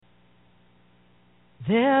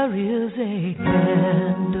There is a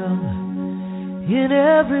candle in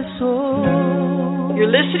every soul. You're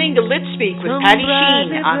listening to Lit Speak with Patti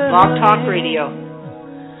Shene on Blog Talk Radio.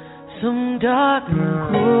 Some dark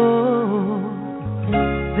and cold.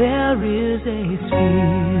 There is a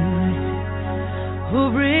spirit who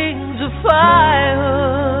brings a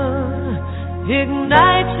fire,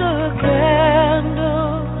 ignites a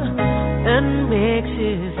candle, and makes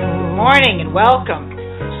it whole. Morning and welcome.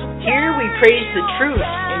 Here we praise the truth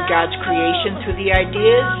in God's creation through the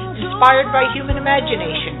ideas inspired by human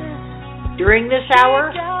imagination. During this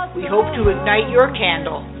hour, we hope to ignite your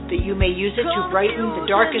candle, that you may use it to brighten the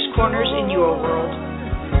darkest corners in your world.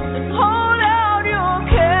 Hold out your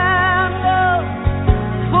candle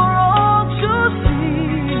for all to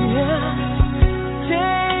see.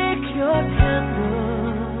 Take your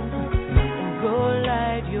candle and go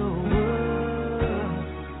light your world.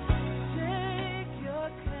 Take your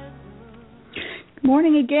candle. Good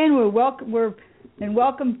morning again.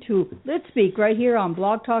 Welcome to Let's Speak right here on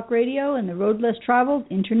Blog Talk Radio and the Road Less Traveled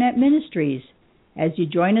Internet Ministries. As you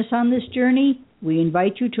join us on this journey, we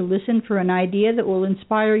invite you to listen for an idea that will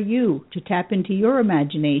inspire you to tap into your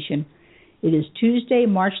imagination. It is Tuesday,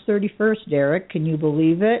 March 31st, Derek. Can you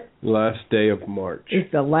believe it? Last day of March.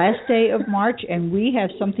 It's the last day of March, and we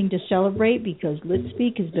have something to celebrate because Let's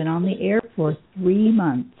Speak has been on the air for 3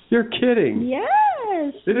 months. You're kidding. Yes.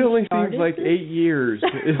 It only seems like 8 years.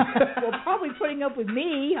 Well, probably putting up with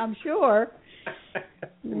me, I'm sure.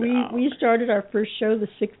 No. We started our first show the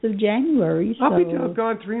 6th of January. I'll be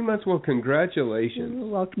gone 3 months. Well, congratulations.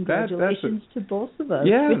 Well, congratulations to both of us.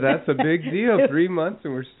 Yeah, that's a big deal. 3 months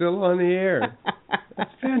and we're still on the air.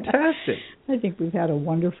 That's fantastic. I think we've had a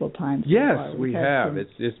wonderful time so yes, far. we have.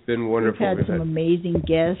 It's been wonderful. We've had some amazing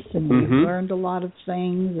guests, and we've learned a lot of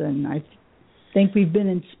things, and I think we've been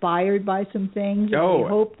inspired by some things. And we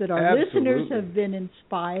hope that our listeners have been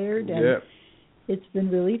inspired, and it's been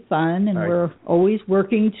really fun, and we're always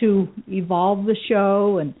working to evolve the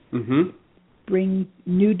show and bring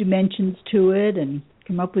new dimensions to it and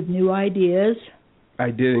come up with new ideas.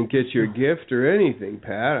 I didn't get you a gift or anything,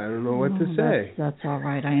 Pat. I don't know what to say. That's all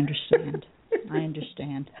right. I understand. I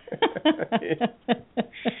understand.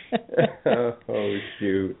 Oh,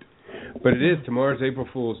 shoot. But it is. Tomorrow's April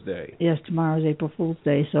Fool's Day. Yes, tomorrow's April Fool's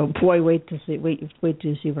Day. So, boy, wait to see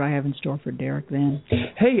what I have in store for Derek then.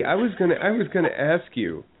 Hey, I was gonna ask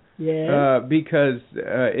you. Yeah. Because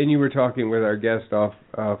and you were talking with our guest off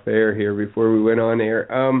air here before we went on air.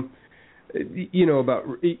 You know, about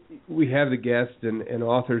we have the guests and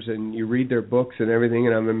authors, and you read their books and everything,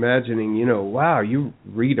 and I'm imagining, wow, you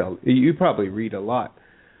probably read a lot.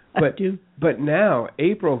 But, I do. But now,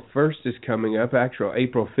 April 1st is coming up, actually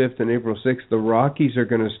April 5th and April 6th, the Rockies are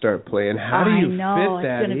going to start playing. How do you fit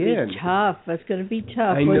that in? It's going to be tough. It's going to be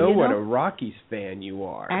tough. I know what a Rockies fan you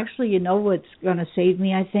are. Actually, what's going to save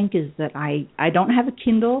me, I think, is that I don't have a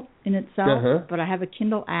Kindle in itself, but I have a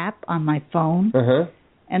Kindle app on my phone.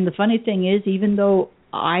 And the funny thing is, even though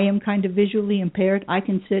I am kind of visually impaired, I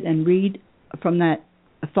can sit and read from that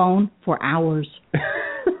phone for hours.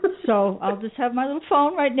 So I'll just have my little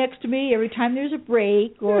phone right next to me every time there's a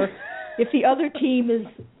break, or if the other team is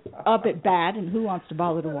up at bat, and who wants to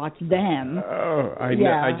bother to watch them? Oh, I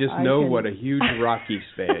know what a huge Rockies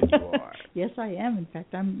fan you are. Yes, I am. In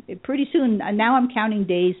fact, I'm pretty soon. Now I'm counting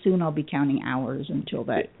days. Soon I'll be counting hours until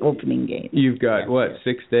that opening game. You've got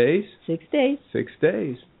 6 days? 6 days. 6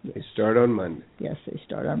 days. They start on Monday. Yes, they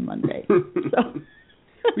start on Monday. So.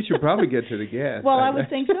 We should probably get to the guest. Well, I would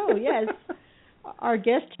think so, yes. Our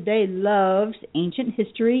guest today loves ancient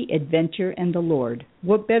history, adventure, and the Lord.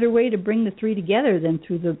 What better way to bring the three together than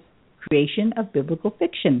through the creation of biblical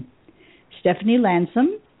fiction? Stephanie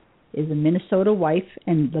Landsem is a Minnesota wife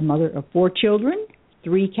and the mother of 4 children,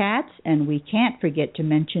 3 cats, and we can't forget to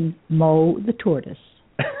mention Mo the tortoise.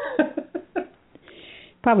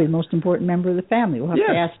 Probably the most important member of the family. We'll have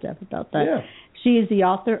to ask Steph about that. Yeah. She is the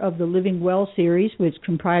author of the Living Well series, which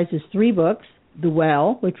comprises 3 books. The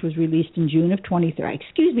Well, which was released in June of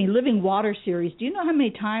 2013. Living Water series. Do you know how many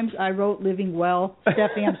times I wrote Living Well?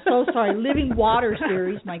 Stephanie, I'm so sorry. Living Water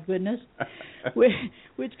series, my goodness,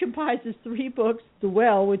 which comprises 3 books. The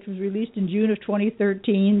Well, which was released in June of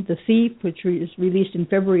 2013. The Thief, which was released in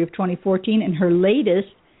February of 2014. And her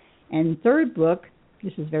latest and 3rd book,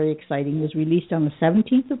 this is very exciting, was released on the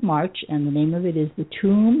 17th of March, and the name of it is The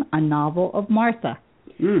Tomb, a Novel of Martha.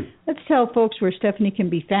 Let's tell folks where Stephanie can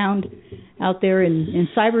be found out there in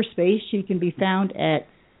cyberspace. She can be found at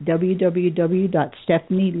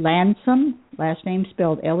www.stephanielansem, last name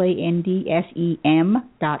spelled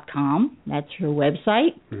LANDSEM.com. That's her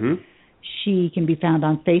website. She can be found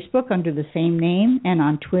on Facebook under the same name, and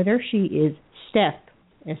on Twitter she is Steph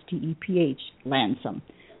Steph, Landsem.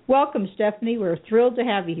 Welcome, Stephanie. We're thrilled to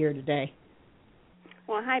have you here today.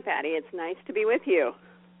 Well, hi, Patti. It's nice to be with you.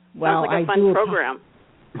 Well, sounds like a fun program.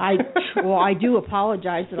 I do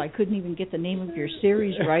apologize that I couldn't even get the name of your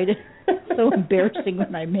series right. It's so embarrassing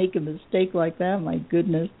when I make a mistake like that. My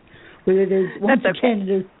goodness. But it is, once again,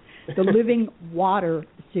 it is the Living Water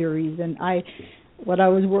series. And what I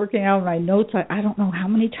was working out in my notes, I don't know how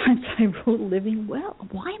many times I wrote Living Well.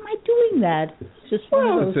 Why am I doing that? It's just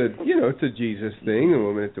it's a Jesus thing. A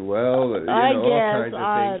woman at the well. All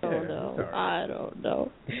kinds of things. I don't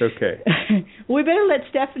know. It's okay. We better let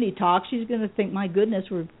Stephanie talk. She's going to think, my goodness,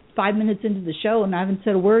 we're 5 minutes into the show and I haven't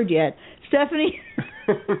said a word yet. Stephanie,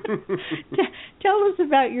 tell us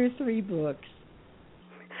about your 3 books.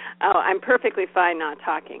 Oh, I'm perfectly fine not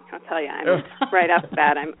talking. I'll tell you, I'm right off the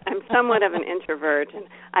bat. I'm somewhat of an introvert, and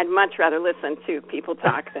I'd much rather listen to people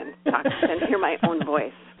talk than hear my own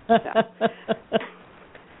voice.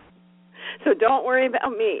 So don't worry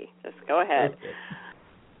about me. Just go ahead.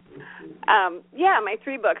 My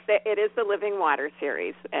 3 books. It is the Living Water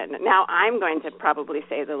series, and now I'm going to probably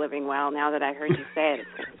say the Living Well. Now that I heard you say it,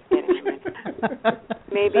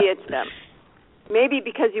 maybe it's them. Maybe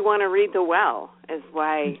because you want to read The Well is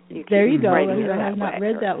why you there you go. writing it I have not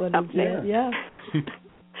read that one yet. Yeah.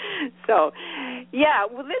 So,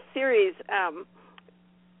 this series,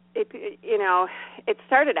 it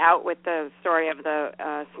started out with the story of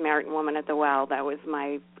the Samaritan woman at the well. That was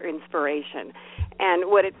my inspiration.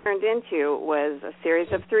 And what it turned into was a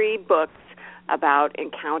series of 3 books about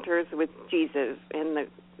encounters with Jesus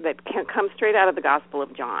that come straight out of the Gospel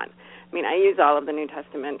of John. I mean, I use all of the New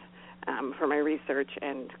Testament for my research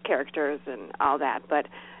and characters and all that, but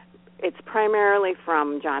it's primarily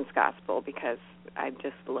from John's Gospel because I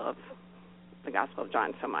just love the Gospel of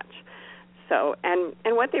John so much. So, and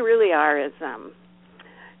what they really are is,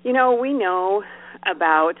 we know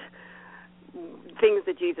about things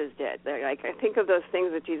that Jesus did. I think of those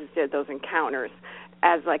things that Jesus did, those encounters,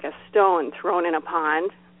 as like a stone thrown in a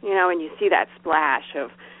pond, and you see that splash of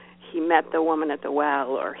he met the woman at the well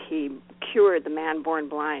or he cured the man born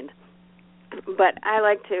blind. But I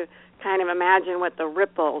like to kind of imagine what the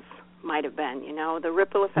ripples might have been, the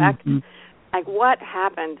ripple effect. Mm-hmm. Like what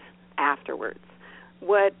happened afterwards?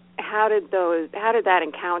 How did that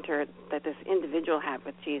encounter that this individual had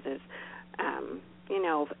with Jesus,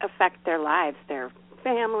 affect their lives, their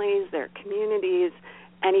families, their communities,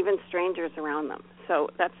 and even strangers around them? So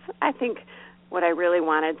that's, I think, what I really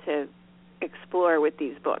wanted to explore with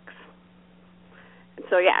these books.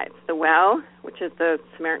 So, it's The Well, which is the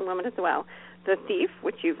Samaritan woman at the well, The Thief,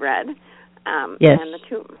 which you've read, yes. And The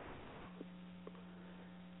Tomb.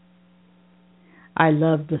 I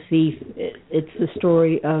love The Thief. It's the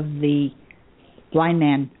story of the blind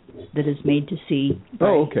man that is made to see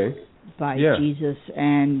by Jesus,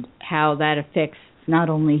 and how that affects not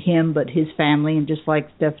only him but his family. And just like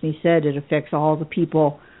Stephanie said, it affects all the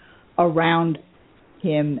people around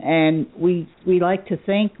him. And we like to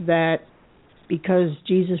think that because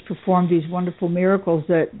Jesus performed these wonderful miracles,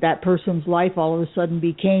 that person's life all of a sudden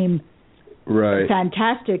became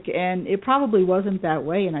fantastic, and it probably wasn't that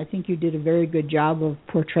way, and I think you did a very good job of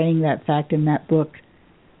portraying that fact in that book,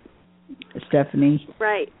 Stephanie.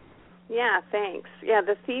 Right. Yeah, thanks. Yeah,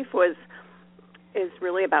 The Thief is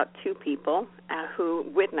really about 2 people who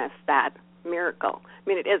witnessed that miracle. I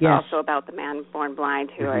mean, it is also about the man born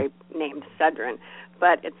blind who I named Cedron,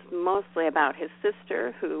 but it's mostly about his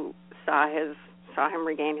sister who saw him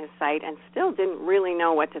regain his sight and still didn't really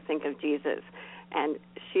know what to think of Jesus. And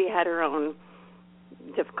she had her own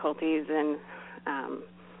difficulties and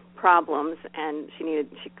problems, and she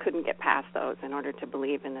couldn't get past those in order to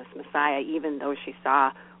believe in this Messiah, even though she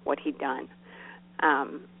saw what he'd done.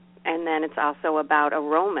 And then it's also about a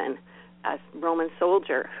Roman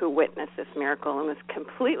soldier who witnessed this miracle and was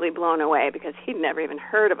completely blown away because he'd never even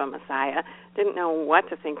heard of a Messiah, didn't know what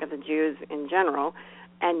to think of the Jews in general,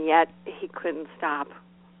 and yet he couldn't stop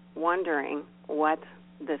wondering what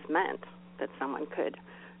this meant, that someone could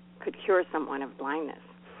cure someone of blindness.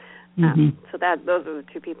 So those are the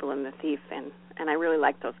 2 people in The Thief, and I really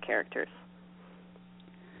like those characters.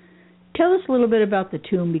 Tell us a little bit about The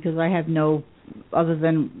Tomb, because I have other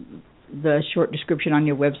than the short description on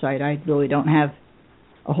your website, I really don't have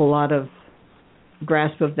a whole lot of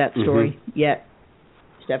grasp of that story yet,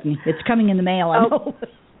 Stephanie. It's coming in the mail, I know.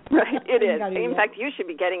 Right, it is. In fact, you should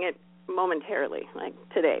be getting it momentarily, like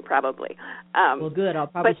today, probably. Well, good. I'll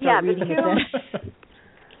probably start reading it then.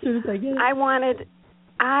 As soon as I get it. I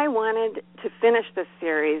wanted to finish this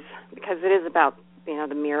series because it is about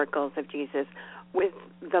the miracles of Jesus with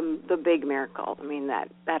the big miracle. I mean, that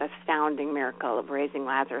astounding miracle of raising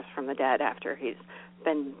Lazarus from the dead after he's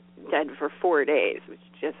been dead for 4 days, which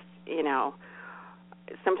just,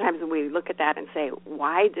 sometimes we look at that and say,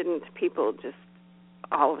 why didn't people just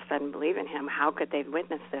all of a sudden believe in him? How could they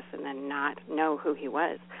witness this and then not know who he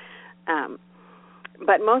was?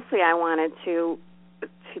 But mostly I wanted to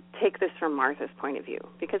take this from Martha's point of view,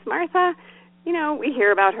 because Martha, we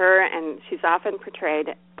hear about her, and she's often portrayed,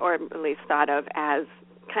 or at least thought of, as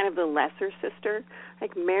kind of the lesser sister.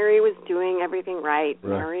 Like Mary was doing everything right.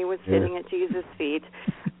 Mary was sitting at Jesus' feet.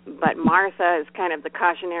 But Martha is kind of the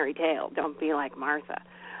cautionary tale. Don't be like Martha.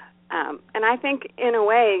 And I think, in a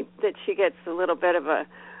way, that she gets a little bit of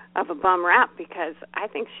a bum rap, because I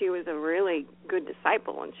think she was a really good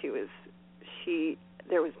disciple, and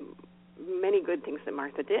there was many good things that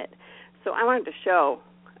Martha did. So I wanted to show,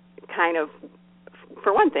 kind of,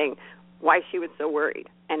 for one thing, why she was so worried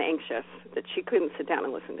and anxious that she couldn't sit down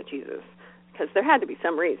and listen to Jesus, because there had to be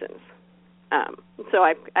some reasons. So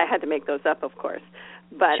I had to make those up, of course.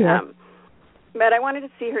 But sure. But I wanted to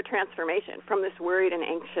see her transformation from this worried and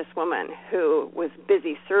anxious woman who was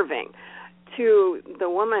busy serving to the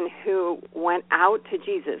woman who went out to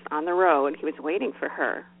Jesus on the road. He was waiting for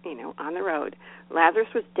her, on the road. Lazarus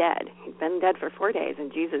was dead. He'd been dead for 4 days,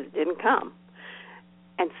 and Jesus didn't come.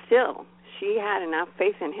 And still, she had enough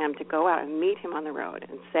faith in him to go out and meet him on the road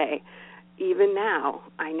and say, even now,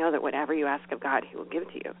 I know that whatever you ask of God, he will give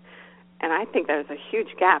to you. And I think there's a huge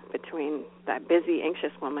gap between that busy,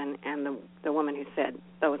 anxious woman and the woman who said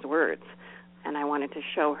those words. And I wanted to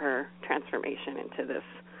show her transformation into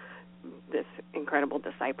this incredible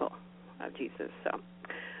disciple of Jesus. So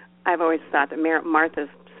I've always thought that Martha's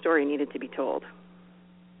story needed to be told.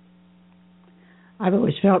 I've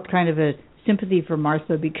always felt kind of a sympathy for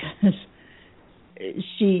Martha, because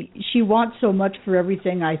she wants so much for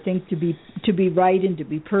everything, I think, to be right and to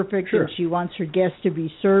be perfect. Sure. And she wants her guests to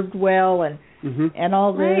be served well and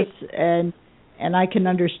all this. Right. And I can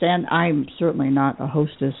understand. I'm certainly not a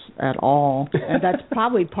hostess at all. And that's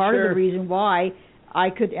probably part of the reason why I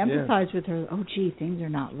could empathize with her. Oh, gee, things are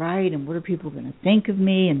not right, and what are people going to think of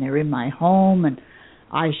me? And they're in my home, and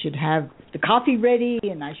I should have the coffee ready,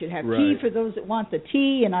 and I should have tea for those that want the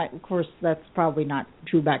tea. And of course, that's probably not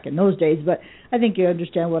true back in those days, but I think you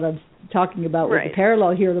understand what I'm talking about with the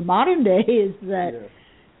parallel here. The modern day is that,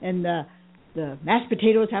 and the mashed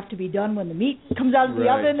potatoes have to be done when the meat comes out of the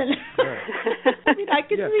oven. And I mean, I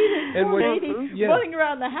can see this poor lady running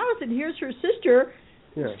around the house, and here's her sister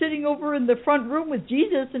sitting over in the front room with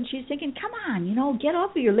Jesus, and she's thinking, come on, get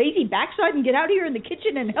off of your lazy backside and get out here in the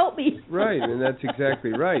kitchen and help me. Right, and that's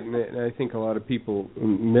exactly right. And I think a lot of people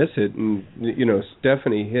miss it. And,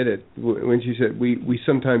 Stephanie hit it when she said we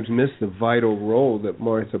sometimes miss the vital role that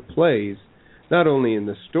Martha plays, not only in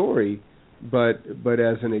the story, but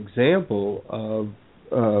as an example of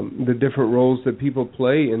the different roles that people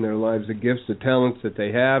play in their lives, the gifts, the talents that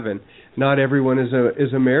they have. And not everyone is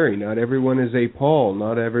a Mary, not everyone is a Paul,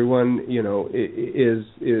 not everyone is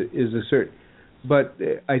a certain. But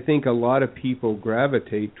I think a lot of people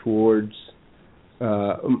gravitate towards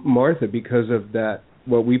Martha because of that,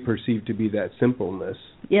 what we perceive to be that simpleness.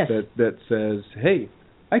 Yes. That says, hey,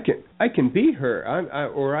 I can be her,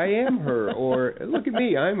 I am her, or look at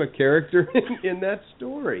me, I'm a character in that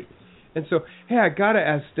story. And so, hey, I got to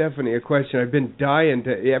ask Stephanie a question. I've been dying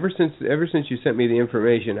to, ever since you sent me the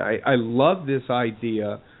information. I love this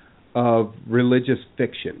idea of religious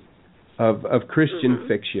fiction, of Christian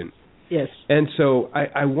fiction. Yes. And so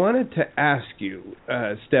I wanted to ask you,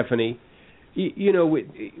 Stephanie,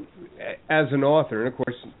 as an author, and of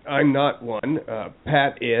course I'm not one,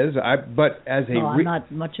 Pat is, but as I'm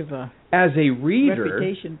not much of a as a reader,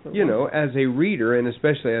 reputation for as a reader, and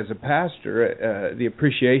especially as a pastor, the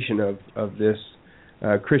appreciation of this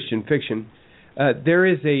Christian fiction, there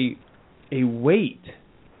is a weight,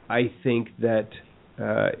 I think, that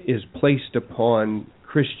is placed upon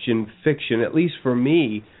Christian fiction, at least for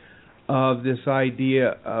me, of this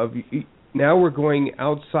idea of now we're going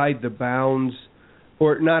outside the bounds,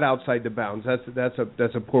 or not outside the bounds.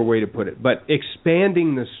 That's a poor way to put it, but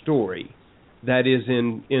expanding the story that is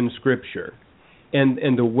in Scripture,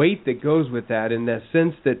 and the weight that goes with that, in the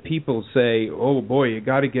sense that people say, "Oh boy, you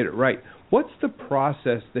got to get it right." What's the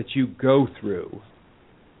process that you go through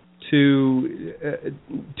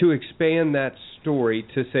to expand that story,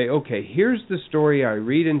 to say, okay, here's the story I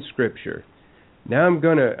read in Scripture. Now I'm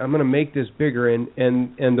gonna make this bigger, and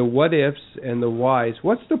the what ifs and the whys.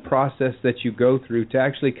 What's the process that you go through to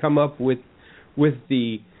actually come up with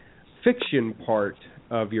the fiction part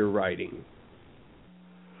of your writing?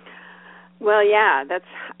 Well, yeah,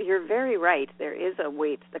 you're very right. There is a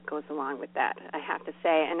weight that goes along with that, I have to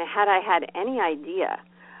say. And had I had any idea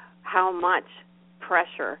how much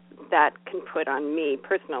pressure that can put on me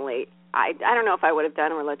personally, I don't know if I would have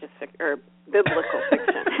done religious or biblical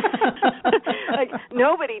fiction. Like,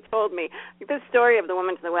 nobody told me. The story of the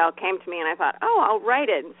woman to the well came to me, and I thought, I'll write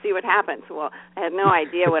it and see what happens. Well, I had no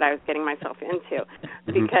idea what I was getting myself into,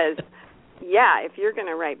 because, if you're going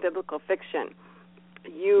to write biblical fiction,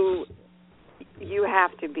 you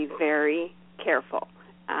have to be very careful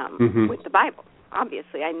with the Bible.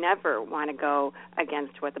 Obviously, I never want to go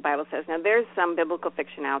against what the Bible says. Now, there's some biblical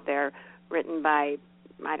fiction out there written by,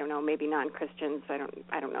 I don't know, maybe non-Christians.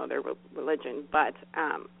 I don't know their religion, but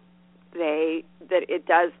that it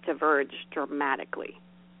does diverge dramatically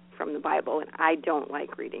from the Bible, and I don't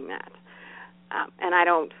like reading that. And I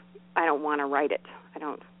don't want to write it. I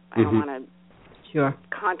don't want to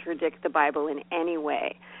contradict the Bible in any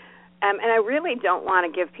way. And I really don't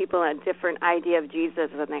want to give people a different idea of Jesus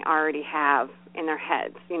than they already have in their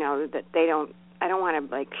heads. That I don't want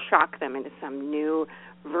to shock them into some new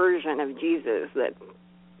version of Jesus that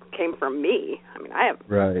came from me. I mean, I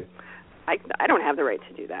don't have the right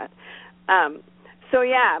to do that.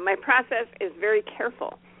 My process is very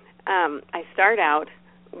careful. I start out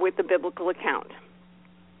with the biblical account,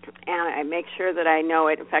 and I make sure that I know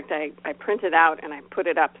it. In fact, I print it out and I put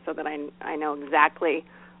it up so that I know exactly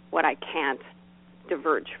what I can't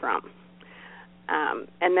diverge from.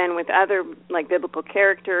 And then with other biblical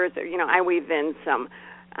characters, I weave in some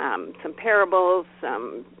parables,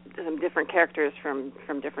 some different characters from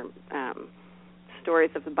different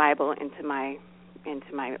stories of the Bible into my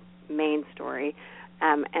main story,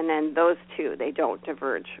 and then those two, they don't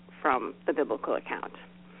diverge from the biblical account.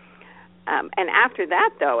 And after that,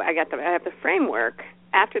 though, I have the framework.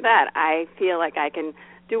 After that, I feel like I can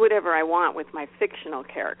do whatever I want with my fictional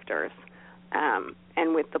characters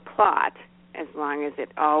and with the plot, as long as it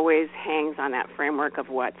always hangs on that framework of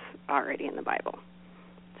what's already in the Bible.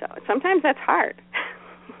 So sometimes that's hard.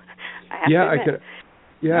 I have to admit.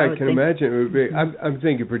 I can imagine it would be. I'm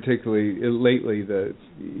thinking particularly lately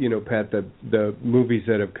Pat, the movies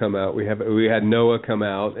that have come out. We had Noah come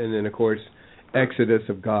out, and then of course Exodus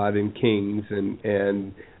of God and Kings,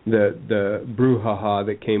 and the brouhaha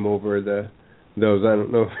that came over those. I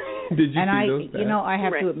don't know. Did you see those? And I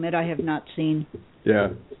have to admit I have not seen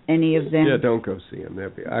any of them. Yeah, don't go see them.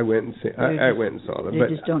 I went and saw them. They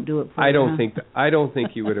just don't do it for I don't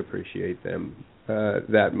think you would appreciate them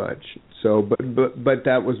that much. So, but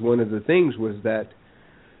that was one of the things, was that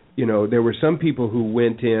there were some people who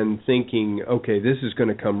went in thinking, okay, this is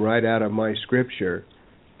going to come right out of my scripture,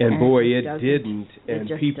 and boy, it didn't, and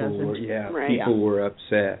people were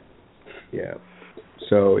upset. Yeah.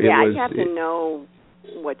 So it was. You have to know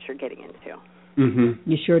what you're getting into. Mm-hmm.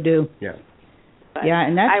 You sure do. Yeah. But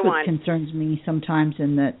and that's what concerns me sometimes,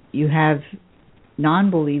 in that you have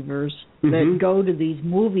non-believers that go to these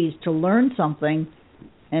movies to learn something,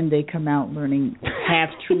 and they come out learning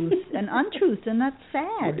half-truths and untruths, and that's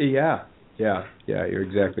sad. Yeah, you're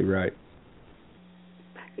exactly right.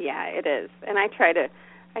 Yeah, it is. And I try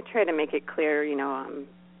to make it clear, on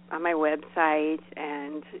my website,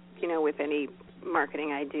 and, with any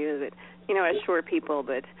marketing I do, that, assure people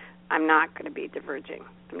that I'm not going to be diverging.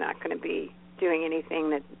 I'm not going to be doing anything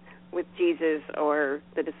that with Jesus or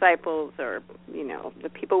the disciples or, the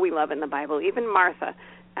people we love in the Bible, even Martha,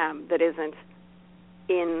 that isn't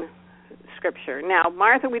in Scripture. Now,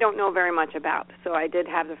 Martha we don't know very much about, so I did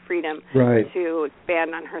have the freedom to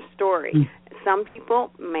expand on her story. Some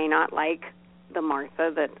people may not like the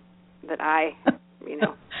Martha that I,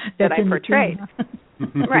 that I portrayed.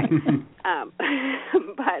 Right.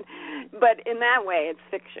 But in that way, it's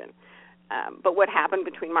fiction. But what happened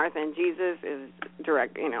between Martha and Jesus is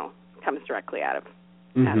direct, comes directly out of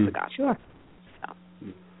the gospel. Sure. So.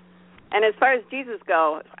 And as far as Jesus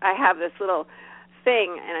go, I have this little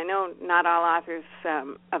thing, and I know not all authors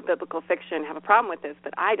of biblical fiction have a problem with this,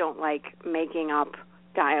 but I don't like making up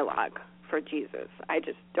dialogue for Jesus. I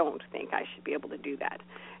just don't think I should be able to do that.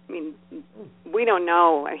 I mean, we don't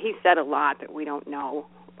know. He said a lot that we don't know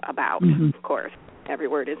about, of course. Every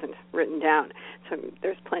word isn't written down. So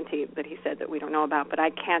there's plenty that he said that we don't know about, but I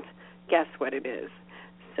can't guess what it is.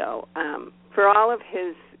 So for all of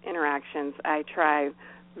his interactions, I try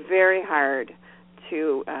very hard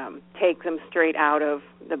to take them straight out of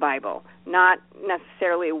the Bible. Not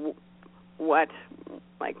necessarily what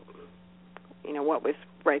was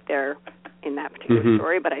right there in that particular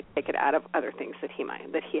story, but I take it out of other things that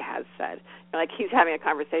he has said. Like he's having a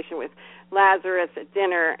conversation with Lazarus at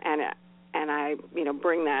dinner, and I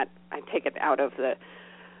bring that, I take it out of the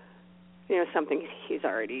something he's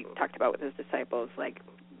already talked about with his disciples, like,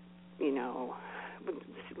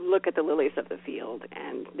 look at the lilies of the field,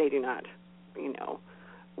 and they do not,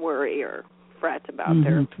 worry or fret about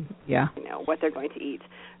their, what they're going to eat.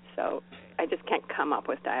 So I just can't come up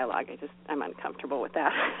with dialogue. I'm uncomfortable with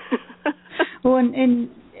that. Well, and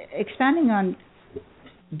expanding on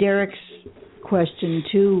Derek's question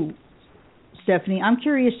too, Stephanie, I'm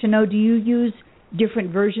curious to know, do you use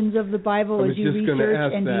different versions of the Bible as you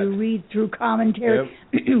research, and do you read through commentary?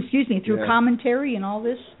 Yep. Excuse me, through commentary and all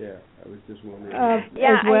this? Yeah, I was just wondering. I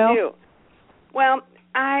do. Well,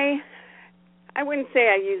 I wouldn't say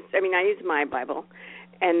I use my Bible,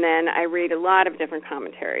 and then I read a lot of different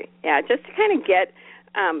commentary. Yeah, just to kind of get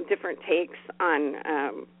different takes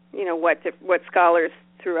on, what scholars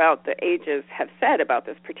throughout the ages have said about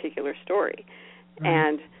this particular story. Right.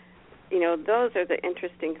 And those are the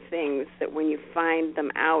interesting things that when you find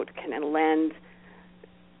them out can lend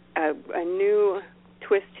a new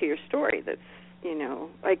twist to your story that's,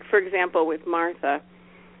 like, for example, with Martha,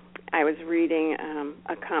 I was reading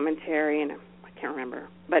a commentary, and I can't remember,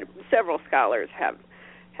 but several scholars have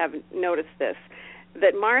noticed this,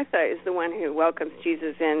 that Martha is the one who welcomes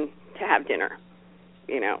Jesus in to have dinner,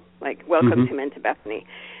 welcomes him into Bethany.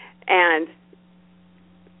 And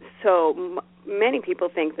so many people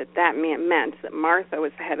think that meant that Martha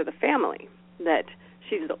was the head of the family, that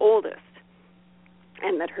she's the oldest,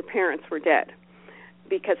 and that her parents were dead,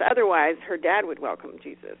 because otherwise her dad would welcome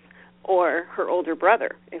Jesus, or her older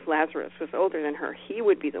brother. If Lazarus was older than her, he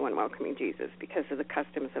would be the one welcoming Jesus because of the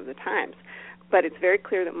customs of the times. But it's very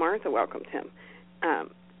clear that Martha welcomed him.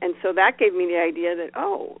 And so that gave me the idea that,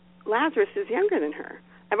 Lazarus is younger than her.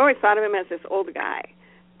 I've always thought of him as this old guy.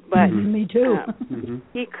 But me too.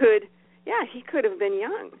 He could have been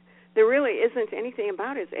young. There really isn't anything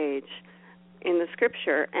about his age in the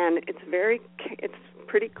scripture, and it's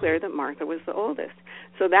pretty clear that Martha was the oldest.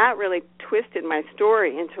 So that really twisted my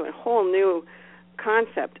story into a whole new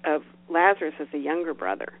concept of Lazarus as a younger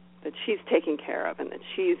brother that she's taking care of and that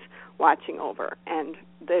she's watching over, and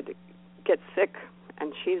that gets sick,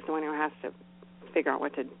 and she's the one who has to figure out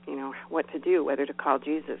what to do, whether to call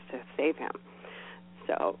Jesus to save him.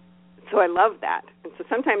 So I love that. And so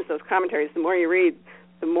sometimes those commentaries, the more you read,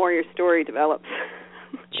 the more your story develops.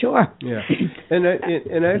 Sure. Yeah.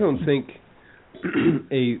 And I don't think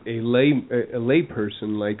a lay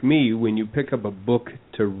person like me, when you pick up a book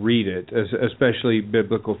to read it, especially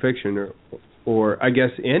biblical fiction or I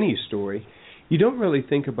guess any story, you don't really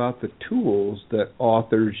think about the tools that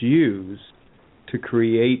authors use to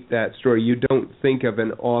create that story. You don't think of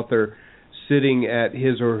an author sitting at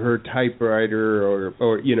his or her typewriter or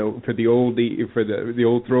for the old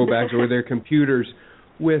throwbacks or their computers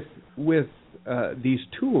with these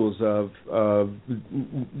tools of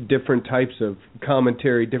different types of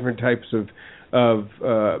commentary, different types of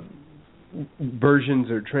versions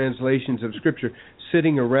or translations of Scripture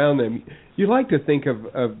sitting around them. You like to think of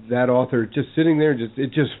that author just sitting there,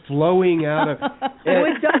 just flowing out of.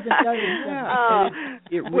 It doesn't. Yeah.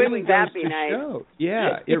 It really goes to show.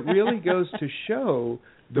 Yeah, it really goes to show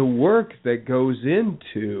the work that goes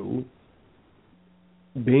into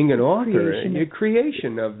being an author and your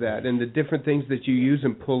creation of that, and the different things that you use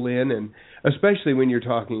and pull in, and especially when you're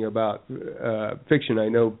talking about fiction. I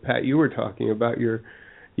know, Pat, you were talking about your,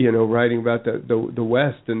 writing about the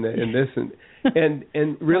West and this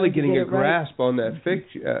and really getting a grasp on that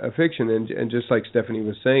fiction, and just like Stephanie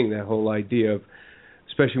was saying, that whole idea of,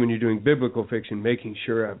 especially when you're doing biblical fiction, making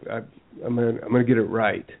sure I'm going to get it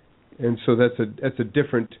right, and so that's a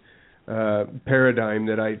different paradigm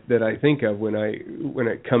that I think of when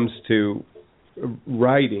it comes to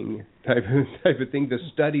writing type of thing, the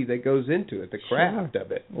study that goes into it, the craft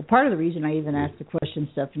of it. Well, part of the reason I even asked the question,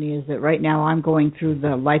 Stephanie, is that right now I'm going through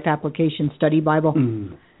the Life Application Study Bible,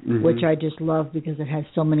 which I just love because it has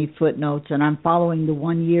so many footnotes, and I'm following the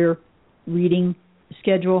 1-year reading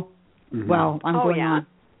schedule. Well, I'm going on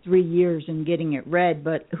 3 years and getting it read,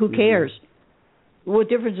 but who cares? What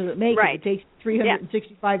difference does it make if it takes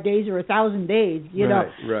 365 days or 1,000 days, know?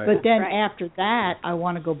 Right. But then after that, I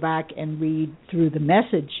want to go back and read through the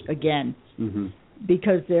Message again,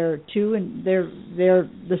 because they're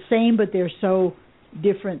the same, but they're so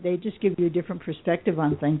different. They just give you a different perspective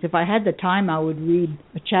on things. If I had the time, I would read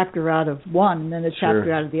a chapter out of one and then a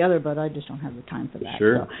chapter out of the other, but I just don't have the time for that.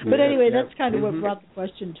 Sure. So. But anyway, that's kind of what brought the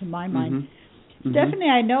question to my mind. Stephanie,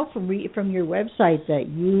 I know from your website that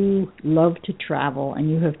you love to travel, and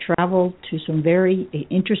you have traveled to some very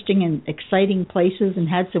interesting and exciting places and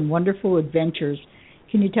had some wonderful adventures.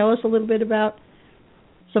 Can you tell us a little bit about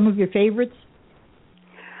some of your favorites?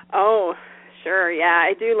 Oh, Sure, yeah,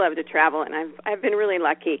 I do love to travel, and I've been really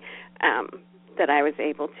lucky that I was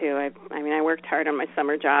able to. I worked hard on my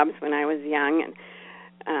summer jobs when I was young, and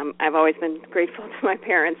I've always been grateful to my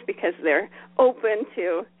parents because they're open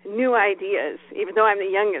to new ideas. Even though I'm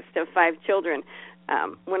the youngest of 5 children,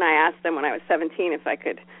 when I asked them when I was 17 if I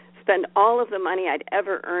could spend all of the money I'd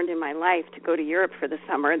ever earned in my life to go to Europe for the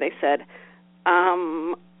summer, they said,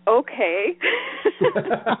 okay.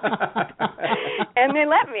 And they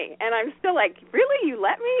let me. And I'm still like, really? You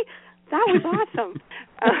let me? That was awesome.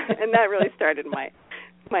 And that really started my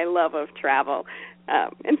love of travel.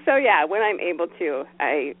 And so, yeah, when I'm able to,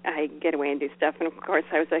 I get away and do stuff. And, of course,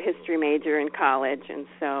 I was a history major in college. And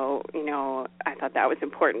so, I thought that was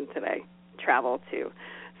important that I travel to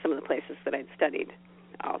some of the places that I'd studied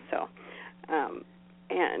also.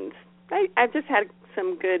 And I've just had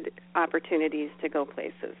some good opportunities to go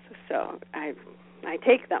places. So I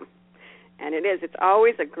take them. And it's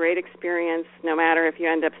always a great experience, no matter if you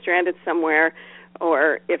end up stranded somewhere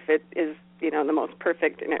or if it is, the most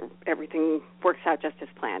perfect and everything works out just as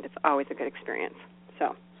planned. It's always a good experience.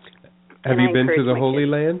 So, have you been to the Holy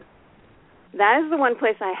Land? That is the one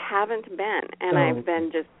place I haven't been, and I've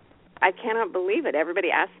been I cannot believe it.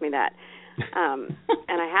 Everybody asks me that, and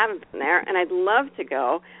I haven't been there, and I'd love to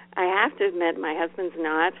go. I have to admit, my husband's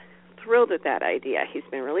not thrilled with that idea. He's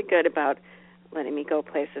been really good about letting me go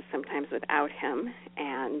places sometimes without him,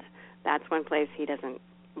 and that's one place he doesn't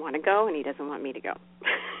want to go, and he doesn't want me to go.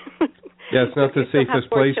 Yeah, it's not the safest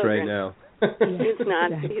place right now. It's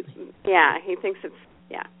not. He thinks it's,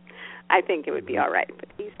 I think it would be all right, but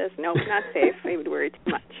he says, no, not safe. He would worry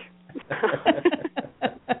too much.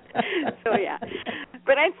 So, yeah.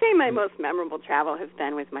 But I'd say my most memorable travel has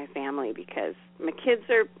been with my family because my kids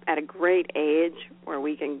are at a great age where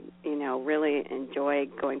we can, really enjoy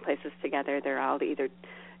going places together. They're all either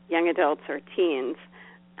young adults or teens,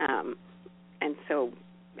 and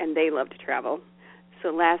they love to travel. So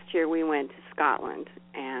last year we went to Scotland,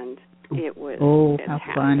 and it was fantastic. How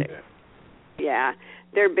fun. Yeah,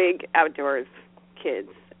 they're big outdoors kids,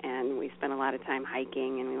 and we spent a lot of time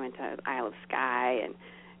hiking, and we went to Isle of Skye, and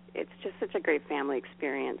it's just such a great family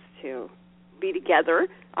experience to be together,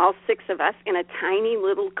 all 6 of us, in a tiny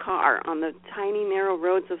little car on the tiny, narrow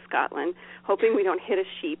roads of Scotland, hoping we don't hit a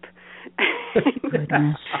sheep.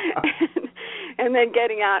 Goodness. and then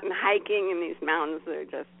getting out and hiking in these mountains that are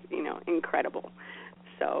just, incredible.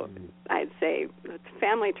 So I'd say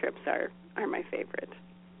family trips are my favorite.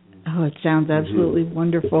 Oh, it sounds absolutely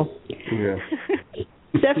wonderful. Yeah.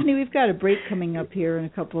 Stephanie, we've got a break coming up here in a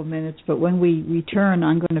couple of minutes, but when we return,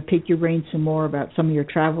 I'm going to pick your brain some more about some of your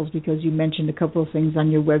travels because you mentioned a couple of things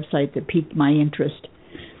on your website that piqued my interest.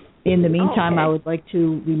 In the meantime, I would like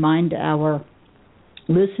to remind our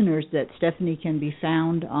listeners that Stephanie can be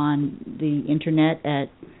found on the internet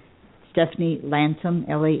at Stephanie Landsem,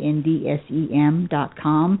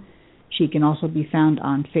 LANDSEM.com. She can also be found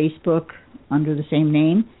on Facebook under the same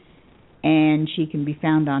name, and she can be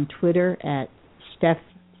found on Twitter at Steph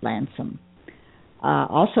Landsem.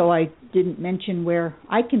 Also, I didn't mention where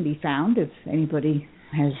I can be found if anybody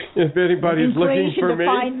has. If anybody's looking for me.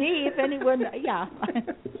 To find me, if anyone,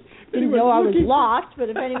 didn't know I was lost, but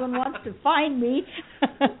if anyone wants to find me.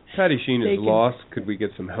 Patti Shene is lost. Could we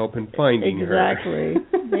get some help in finding her? Exactly.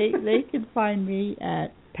 They can find me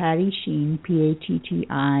at Patti Shene,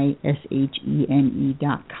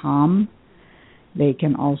 PattiShene.com. They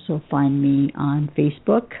can also find me on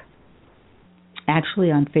Facebook.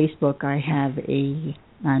 Actually, on Facebook, I have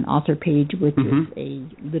an author page, which is a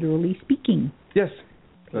literally speaking. Yes,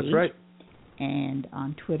 page. That's right. And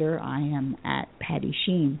on Twitter, I am at Patti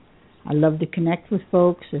Shene. I love to connect with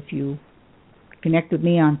folks. If you connect with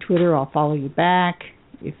me on Twitter, I'll follow you back.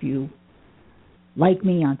 If you like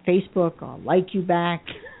me on Facebook, I'll like you back.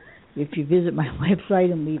 If you visit my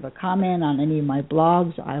website and leave a comment on any of my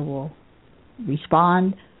blogs, I will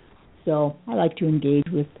respond. So I like to engage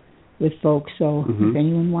with folks. So if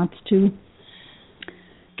anyone wants to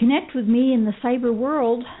connect with me in the cyber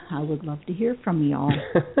world, I would love to hear from you all.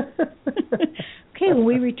 Okay, when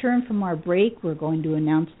we return from our break, we're going to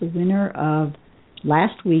announce the winner of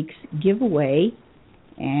last week's giveaway,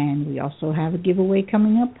 and we also have a giveaway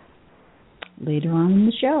coming up later on in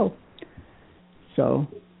the show. So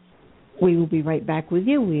we will be right back with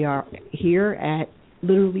you. We are here at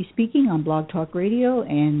Literally Speaking on Blog Talk Radio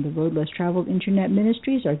and the Road Less Traveled Internet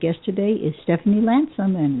Ministries. Our guest today is Stephanie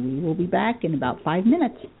Landsem, and we will be back in about 5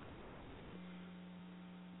 minutes.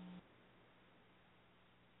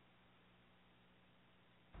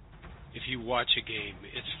 If you watch a game,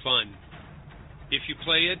 it's fun. If you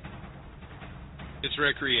play it, it's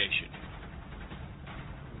recreation.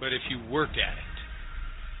 But if you work at it,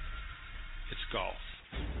 it's golf.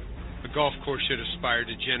 A golf course should aspire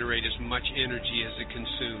to generate as much energy as it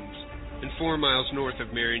consumes, and 4 miles north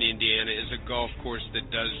of Marion, Indiana is a golf course that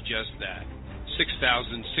does just that.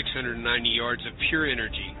 6,690 yards of pure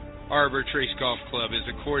energy. Arbor Trace Golf Club is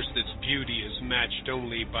a course that's beauty is matched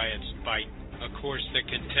only by its bite, a course that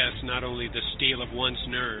can test not only the steel of one's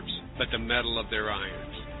nerves, but the metal of their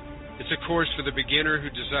irons. It's a course for the beginner who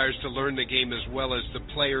desires to learn the game as well as the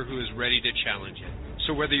player who is ready to challenge it.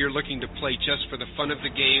 So whether you're looking to play just for the fun of the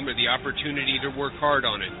game or the opportunity to work hard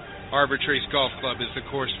on it, Arbor Trace Golf Club is the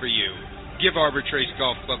course for you. Give Arbor Trace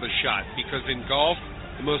Golf Club a shot, because in golf,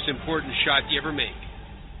 the most important shot you ever make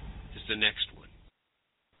is the next one.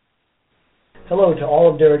 Hello to all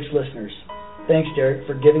of Derek's listeners. Thanks, Derek,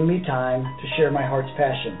 for giving me time to share my heart's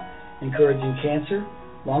passion, encouraging cancer,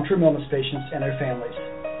 long-term illness patients, and their families.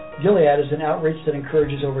 Gilead is an outreach that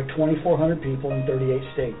encourages over 2,400 people in 38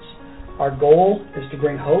 states. Our goal is to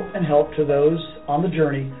bring hope and help to those on the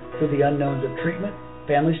journey through the unknowns of treatment,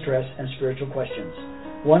 family stress, and spiritual questions.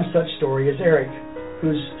 One such story is Eric,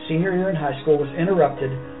 whose senior year in high school was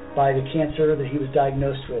interrupted by the cancer that he was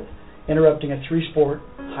diagnosed with, interrupting a 3-sport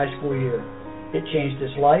high school year. It changed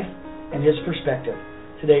his life and his perspective.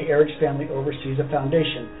 Today, Eric's family oversees a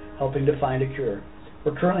foundation helping to find a cure.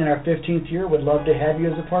 We're currently in our 15th year. Would love to have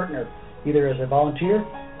you as a partner, either as a volunteer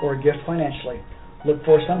or a gift financially. Look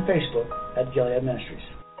for us on Facebook at Gilead Ministries.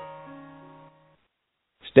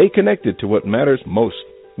 Stay connected to what matters most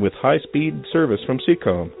with high-speed service from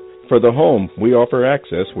Seacom. For the home, we offer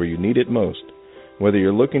access where you need it most. Whether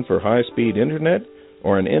you're looking for high-speed internet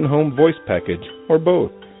or an in-home voice package or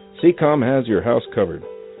both, Seacom has your house covered.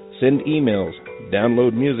 Send emails,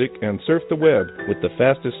 download music, and surf the web with the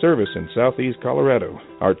fastest service in southeast Colorado.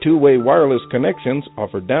 Our two-way wireless connections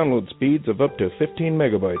offer download speeds of up to 15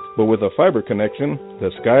 megabytes, but with a fiber connection,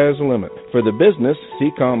 the sky is the limit. For the business,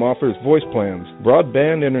 Seacom offers voice plans,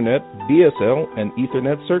 broadband internet, DSL, and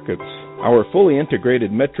Ethernet circuits. Our fully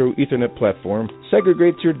integrated Metro Ethernet platform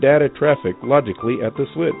segregates your data traffic logically at the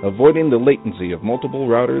switch, avoiding the latency of multiple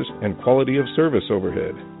routers and quality of service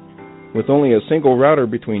overhead. With only a single router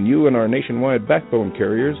between you and our nationwide backbone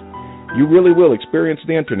carriers, you really will experience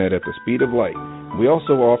the internet at the speed of light. We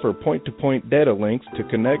also offer point-to-point data links to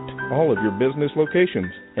connect all of your business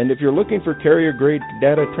locations. And if you're looking for carrier-grade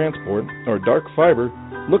data transport or dark fiber,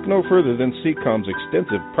 look no further than Seacom's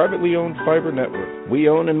extensive privately owned fiber network. We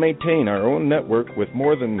own and maintain our own network with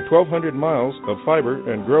more than 1,200 miles of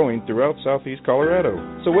fiber and growing throughout southeast Colorado.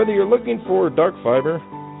 So whether you're looking for dark fiber,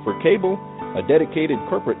 for cable, a dedicated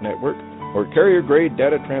corporate network, or carrier-grade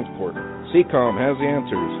data transport, Seacom has the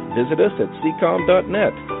answers. Visit us at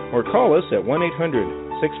seacom.net or call us at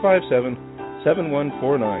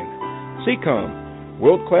 1-800-657-7149. Seacom,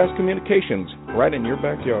 world-class communications right in your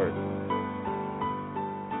backyard.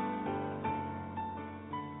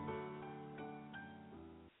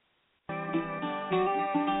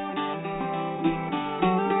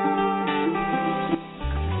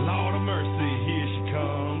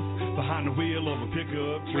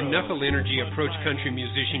 When Knuckle Energy approached country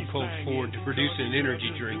musician Colt Ford to produce an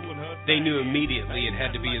energy drink, they knew immediately it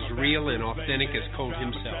had to be as real and authentic as Colt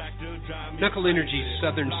himself. Knuckle Energy's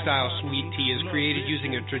Southern-style sweet tea is created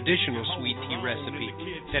using a traditional sweet tea recipe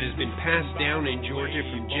that has been passed down in Georgia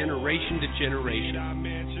from generation to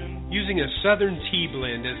generation. Using a Southern tea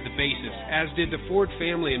blend as the basis, as did the Ford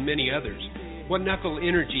family and many others, what Knuckle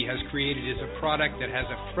Energy has created is a product that has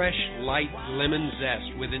a fresh, light lemon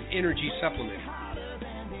zest with an energy supplement.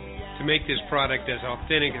 To make this product as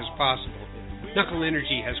authentic as possible, Knuckle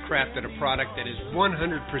Energy has crafted a product that is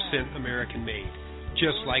 100% American-made,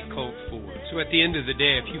 just like Colt Ford. So at the end of the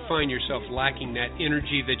day, if you find yourself lacking that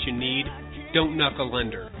energy that you need, don't knuckle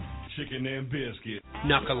under. Chicken and biscuit.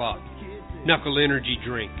 Knuckle up. Knuckle Energy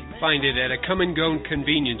drink. Find it at a come-and-go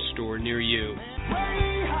convenience store near you.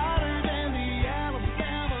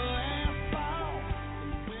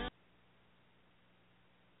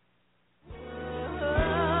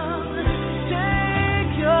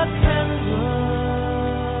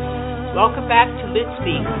 Welcome back to Lit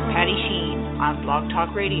Speak with Patti Shene on Blog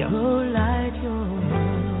Talk Radio.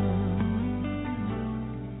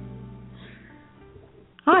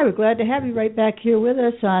 Hi, we're glad to have you right back here with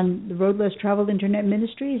us on the Road Less Traveled Internet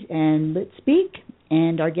Ministries and Lit Speak.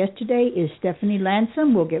 And our guest today is Stephanie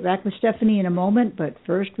Landsem. We'll get back with Stephanie in a moment, but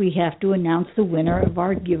first we have to announce the winner of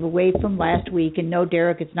our giveaway from last week. And no,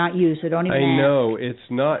 Derek, it's not you, so don't even ask. I know, it's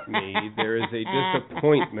not me. There is a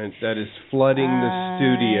disappointment that is flooding the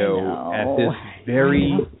studio at this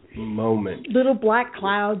very moment. Little black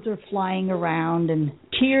clouds are flying around, and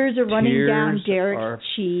tears are running down Derek's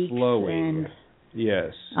cheeks. Flowing. And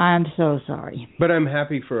yes. I'm so sorry. But I'm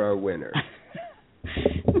happy for our winner.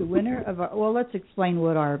 The winner of let's explain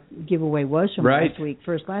what our giveaway was from last week.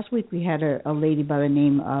 First, last week we had a lady by the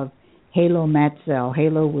name of Halo Matzel.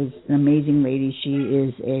 Halo was an amazing lady. She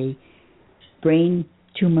is a brain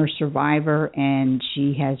tumor survivor, and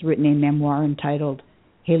she has written a memoir entitled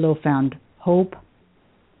Halo Found Hope,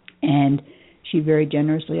 and she very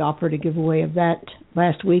generously offered a giveaway of that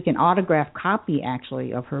last week, an autographed copy,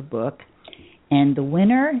 actually, of her book. And the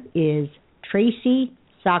winner is Tracy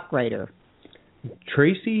Sockwriter.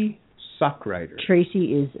 Tracy Sockwriter.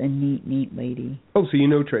 Tracy is a neat lady. Oh, so you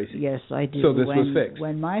know Tracy? Yes, I do. So this was fixed?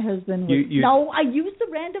 When my husband was... No, I used the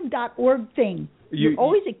random.org thing. You're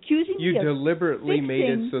always accusing me of You deliberately made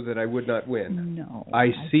it so that I would not win. No. I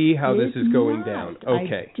see how this is going down.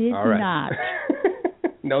 Okay. I did all right. not.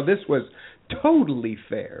 No, this was totally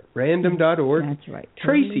fair. Random.org. That's right.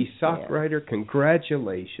 Tracy Sockwriter,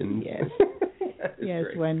 congratulations. Yes. Yes,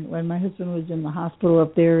 great. when my husband was in the hospital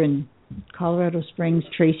up there in Colorado Springs,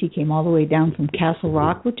 Tracy came all the way down from Castle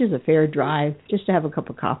Rock, which is a fair drive, just to have a cup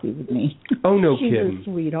of coffee with me. Oh, no She's kidding. She's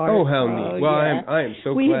a sweetheart. Oh, how neat. Well, yeah. I am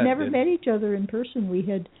so glad. We had never that... met each other in person. We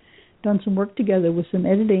had done some work together with some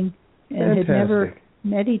editing and Fantastic. had never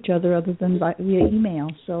met each other other than via email,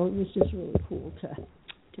 so it was just really cool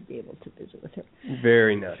to be able to visit with her.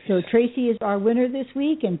 Very nice. So Tracy is our winner this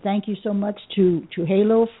week, and thank you so much to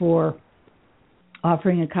Halo for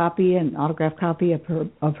offering a copy, an autographed copy of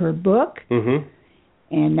her book. Mm-hmm.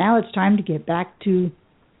 And now it's time to get back to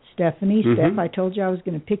Stephanie. Mm-hmm. Steph, I told you I was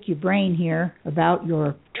going to pick your brain here about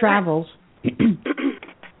your travels. There's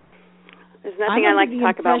nothing I like to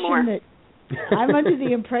talk about more. I'm under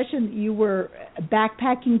the impression that you were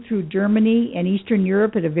backpacking through Germany and Eastern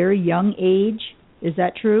Europe at a very young age. Is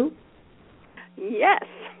that true? Yes,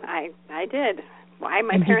 I did. Why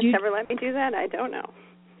my parents never let me do that, I don't know.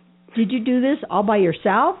 Did you do this all by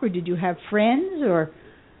yourself, or did you have friends? Or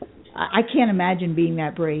I can't imagine being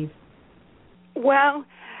that brave. Well,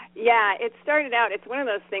 yeah, it started out, it's one of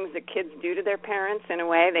those things that kids do to their parents in a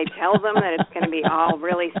way. They tell them that it's going to be all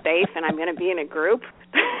really safe and I'm going to be in a group.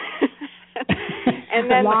 and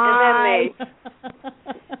then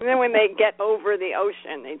when they get over the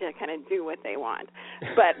ocean, they just kind of do what they want.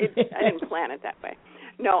 But I didn't plan it that way.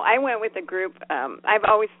 No, I went with a group. I've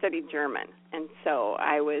always studied German, and so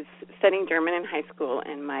I was studying German in high school,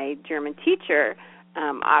 and my German teacher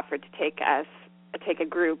offered to take a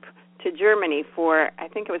group to Germany for, I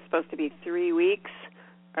think it was supposed to be 3 weeks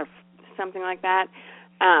or something like that.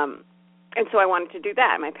 And so I wanted to do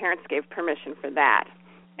that. My parents gave permission for that.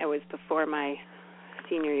 It was before my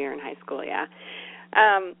senior year in high school, yeah.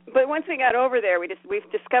 But once we got over there,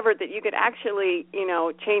 we've discovered that you could actually,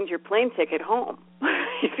 change your plane ticket home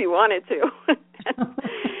if you wanted to.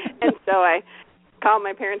 And so I called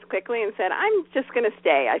my parents quickly and said, I'm just going to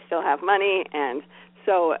stay. I still have money. And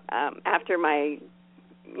so after my,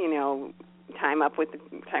 time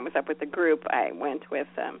was up with the group, I went with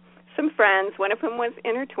some friends. One of them was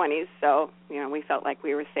in her 20s, so, we felt like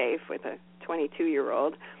we were safe with a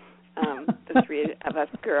 22-year-old, the three of us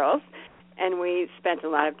girls. And we spent a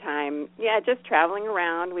lot of time, just traveling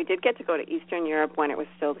around. We did get to go to Eastern Europe when it was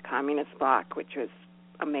still the communist bloc, which was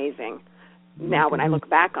amazing. Now, when I look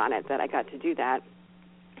back on it, that I got to do that.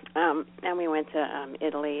 And we went to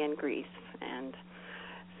Italy and Greece and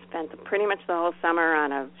spent pretty much the whole summer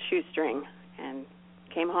on a shoestring and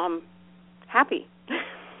came home happy.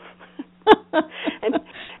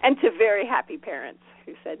 and to very happy parents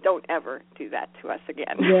who said, don't ever do that to us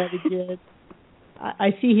again. Yeah, they did.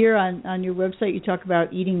 I see here on your website you talk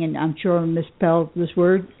about eating, and I'm sure I misspelled this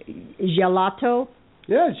word, gelato.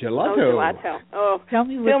 Yeah, gelato. Oh, gelato. Oh, tell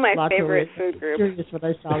me still my gelato favorite is. food group. I'm curious when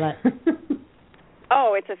I saw that.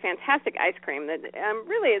 Oh, it's a fantastic ice cream that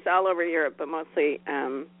really is all over Europe, but mostly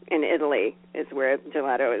in Italy is where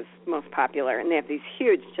gelato is most popular. And they have these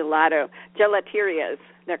huge gelaterias,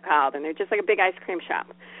 they're called, and they're just like a big ice cream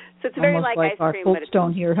shop. So it's very like ice our cream, Cold but it's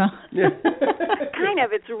Stone here, huh? Yeah. Kind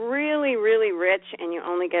of. It's really, really rich, and you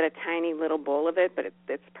only get a tiny little bowl of it, but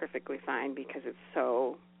it's perfectly fine because it's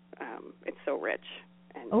so rich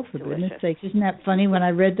and oh, for delicious. goodness sakes. Isn't that funny? When I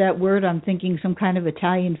read that word, I'm thinking some kind of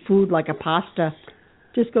Italian food like a pasta.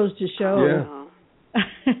 Just goes to show. Yeah.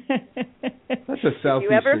 That's a southeastern If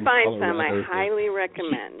you ever find Colorado some, I highly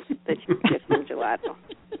recommend that you get some gelato.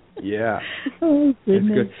 Yeah. Oh, goodness.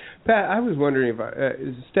 That's good. Pat, I was wondering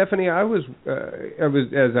if Stephanie, I was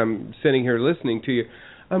as I'm sitting here listening to you,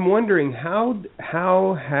 I'm wondering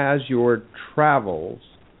how has your travels,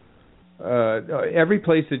 every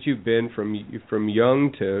place that you've been from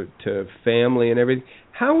young to family and everything,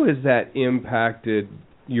 how has that impacted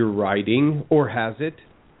your writing, or has it?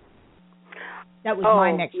 That was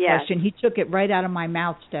my next question. He took it right out of my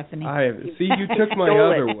mouth, Stephanie. You took my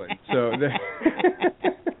other one. So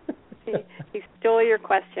he stole your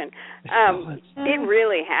question. It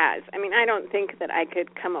really has. I mean, I don't think that I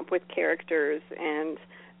could come up with characters and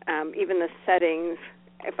even the settings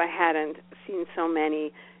if I hadn't seen so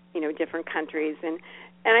many, different countries. And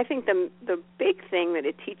I think the big thing that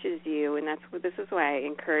it teaches you, and this is why I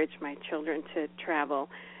encourage my children to travel,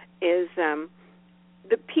 is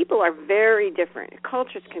the people are very different.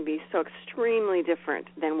 Cultures can be so extremely different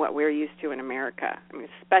than what we're used to in America. I mean,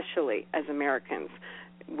 especially as Americans,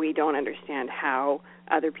 we don't understand how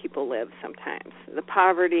other people live sometimes. The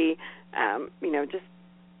poverty, just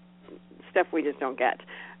stuff we just don't get.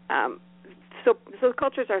 So the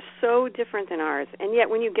cultures are so different than ours, and yet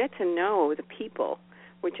when you get to know the people,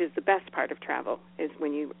 which is the best part of travel, is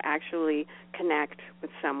when you actually connect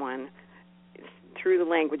with someone through the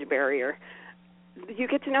language barrier. You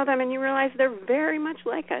get to know them and you realize they're very much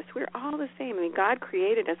like us. We're all the same. I mean, God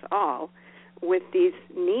created us all with these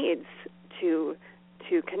needs to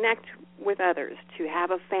connect with others, to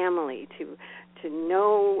have a family, to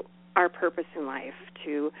know our purpose in life,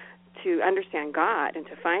 to understand God and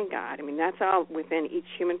to find God. I mean, that's all within each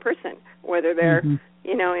human person, whether they're,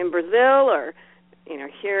 in Brazil or,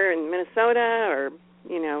 here in Minnesota or,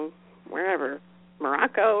 wherever,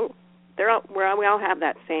 Morocco. We all have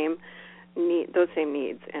that same need, those same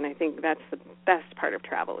needs, and I think that's the best part of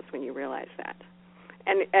travel is when you realize that.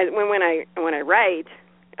 And when I write,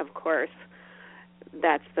 of course,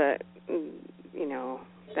 that's that's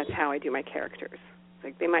how I do my characters.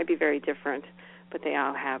 Like they might be very different, but they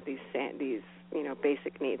all have these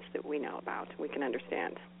basic needs that we know about, we can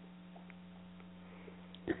understand.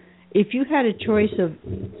 If you had a choice of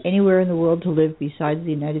anywhere in the world to live besides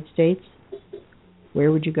the United States,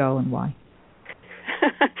 where would you go and why?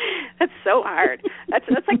 That's so hard. That's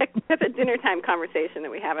a dinner time conversation that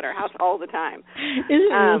we have at our house all the time. Isn't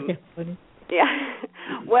it really funny? Yeah.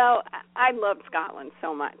 Well, I loved Scotland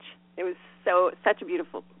so much. It was such a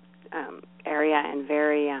beautiful area and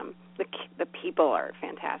very the people are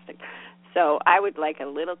fantastic. So I would like a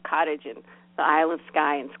little cottage in the Isle of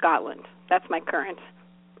Skye in Scotland. That's my current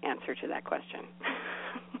answer to that question.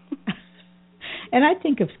 And I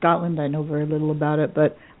think of Scotland, I know very little about it,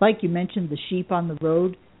 but like you mentioned, the sheep on the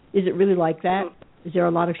road, is it really like that? Is there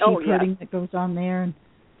a lot of sheep herding that goes on there? And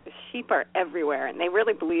the sheep are everywhere, and they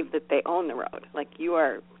really believe that they own the road, like you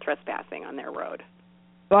are trespassing on their road.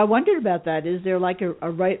 So I wondered about that. Is there like a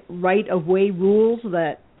right-of-way rules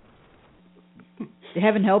that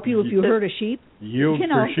heaven help you if you hurt a sheep? Yield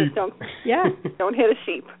for sheep. Don't hit a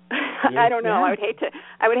sheep. I don't know. Yeah.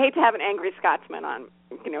 I would hate to have an angry Scotsman on,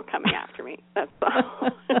 coming after me. That's all.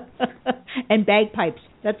 And bagpipes.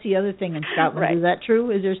 That's the other thing in Scotland. Right. Is that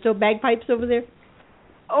true? Is there still bagpipes over there?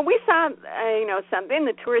 Oh, we saw, some in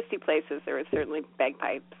the touristy places. There were certainly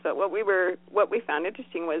bagpipes. But what we found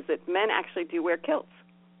interesting was that men actually do wear kilts,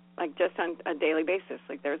 like just on a daily basis.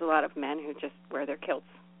 Like there's a lot of men who just wear their kilts.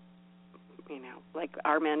 Like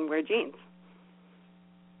our men wear jeans.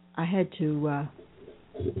 I had to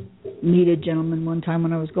meet a gentleman one time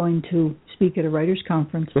when I was going to speak at a writers'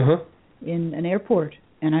 conference in an airport,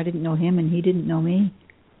 and I didn't know him, and he didn't know me,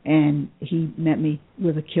 and he met me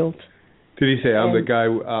with a kilt. Did he say, "I'm the guy?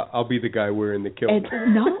 I'll be the guy wearing the kilt"? No,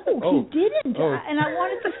 he didn't. And I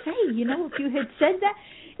wanted to say, if you had said that.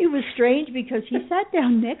 It was strange because he sat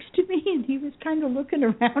down next to me and he was kind of looking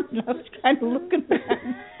around and I was kind of looking around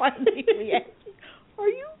and finally we asked him, "Are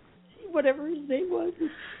you," whatever his name was,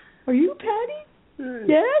 "are you Patti?"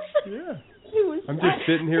 Yes? Yeah. I'm just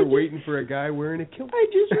sitting here waiting for a guy wearing a kilt. I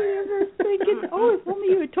just remember thinking, if only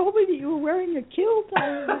you had told me that you were wearing a kilt,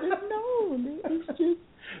 I would have known. It was just...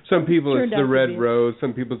 Some people it's the red rose,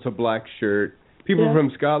 some people it's a black shirt. People from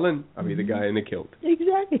Scotland, I'll be the guy in the kilt.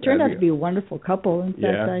 Exactly. It turned out to be a wonderful couple. In fact,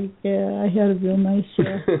 I had a real nice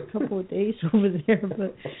couple of days over there,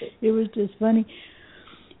 but it was just funny.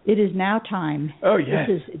 It is now time. Oh, yes.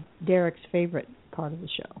 This is Derek's favorite part of the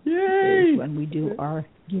show. Yay! Is when we do our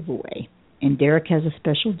giveaway. And Derek has a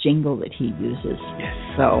special jingle that he uses. Yes.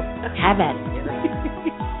 So, have at it, Derek.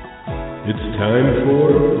 It's time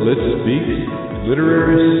for Let's Speak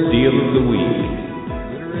Literary Steal of the Week.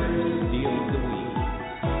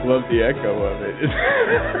 Love the echo of it.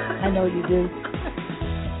 I know you do.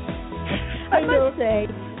 I must say,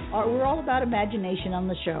 we're all about imagination on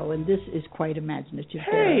the show, and this is quite imaginative.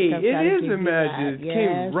 Hey, it is imaginative. It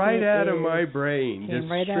came right out of my brain. Came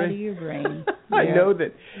right out of your brain. I know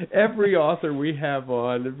that every author we have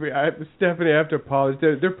on, Stephanie, I have to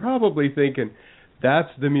apologize. They're probably thinking, That's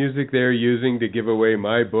the music they're using to give away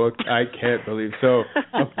my book. I can't believe so.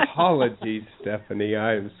 Apologies, Stephanie.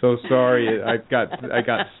 I am so sorry. I got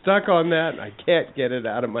stuck on that, and I can't get it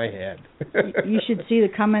out of my head. You should see the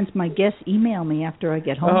comments my guests email me after I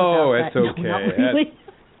get home. Oh, about it's that. okay. No, not really.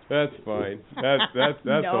 That's fine. That's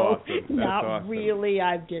no, awesome. That's not awesome. really.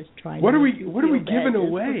 I'm just trying. What to are we giving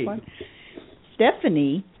away?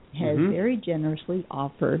 Stephanie has very generously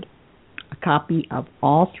offered a copy of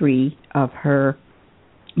all 3 of her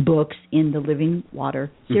books in the Living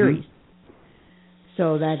Water series.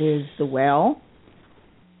 So that is The Well,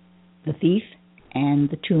 The Thief, and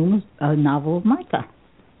The Tomb, a novel of Micah.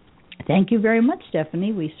 Thank you very much,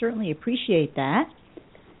 Stephanie. We certainly appreciate that.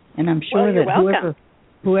 And I'm sure that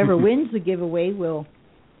whoever wins the giveaway will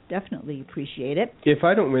definitely appreciate it. If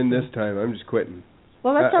I don't win this time, I'm just quitting.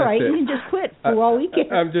 Well, that's all right. You can just quit for all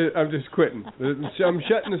weekend. I'm just quitting. I'm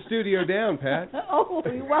shutting the studio down, Pat. Oh,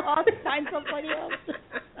 well, I'll find somebody else. Look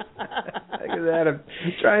at that. I'm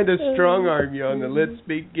trying to strong-arm you on the Let's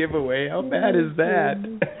Speak giveaway. How bad is that?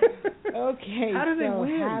 Okay. How do they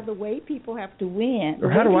win? The way people have to win. Or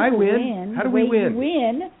how do I win? How do we win? The way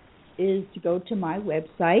you win is to go to my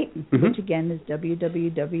website, which again is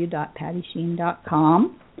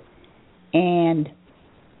www.pattishene.com, and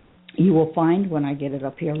you will find, when I get it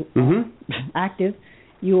up here active,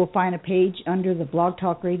 you will find a page under the Blog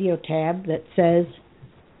Talk Radio tab that says,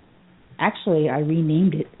 actually, I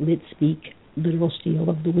renamed it Let's Speak Literal Steal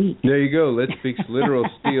of the Week. There you go. Let's Speak Literal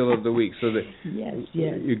Steal of the Week. So that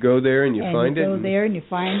you go there and you find it. You go there and you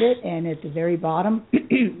find it, and at the very bottom,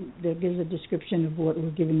 there gives a description of what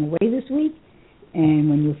we're giving away this week. And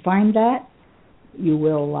when you find that, you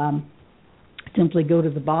will simply go to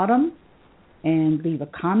the bottom and leave a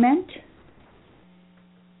comment.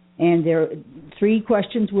 And there 3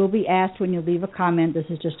 questions will be asked when you leave a comment. This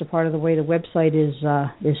is just a part of the way the website is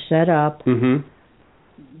set up.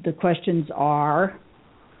 The questions are,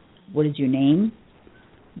 what is your name?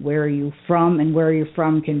 Where are you from? And where you're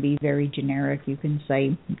from can be very generic. You can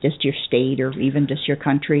say just your state or even just your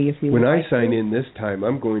country if you When would I like sign to. in this time,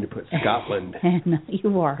 I'm going to put Scotland.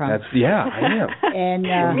 You are, huh? I am. And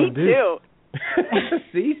me too.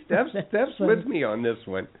 See, Steph's with me on this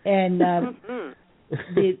one. And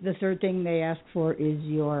the third thing they ask for is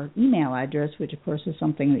your email address, which of course is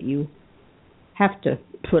something that you have to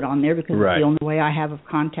put on there because it's the only way I have of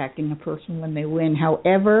contacting a person when they win.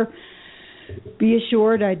 However, be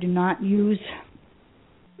assured I do not use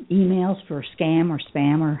emails for scam or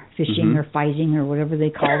spam or phishing or phishing or whatever they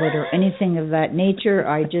call it or anything of that nature.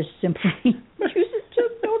 I just simply use it to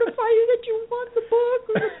notify you that you won the book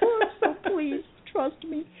or the book. So please trust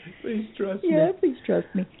me. Please trust me. Yeah, please trust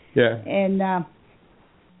me. Yeah. And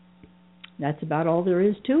that's about all there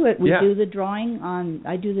is to it. We do the drawing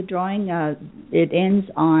I do the drawing. It ends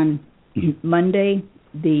on Monday,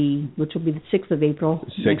 which will be the 6th of April.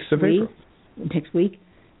 6th of April. Next week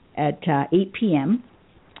at 8 p.m.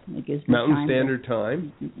 It gives me Mountain time Standard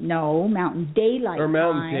Time. No, Mountain Daylight Time. Or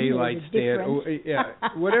Mountain Daylight Standard.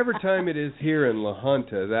 Whatever time it is here in La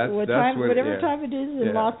Junta. Whatever time it is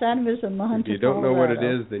in Los Angeles and La Junta. If you don't know what it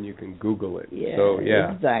is, then you can Google it. Yeah, so,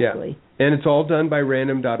 exactly. Yeah. And it's all done by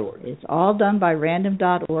random.org. It's all done by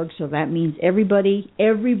random.org, so that means everybody,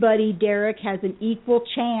 Derek, has an equal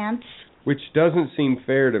chance. Which doesn't seem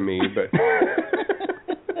fair to me, but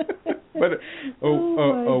but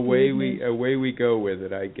away we go with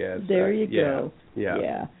it, I guess. There you go.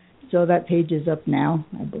 Yeah. So that page is up now,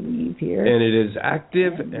 I believe, here. And it is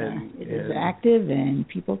active. It is active, and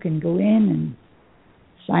people can go in and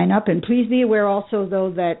sign up. And please be aware also,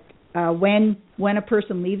 though, that when a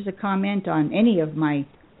person leaves a comment on any of my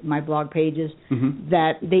blog pages,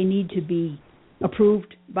 that they need to be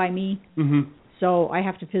approved by me. So I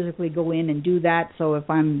have to physically go in and do that. So if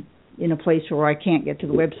I'm in a place where I can't get to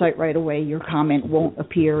the website right away, your comment won't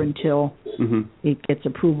appear until it gets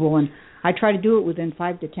approval. And I try to do it within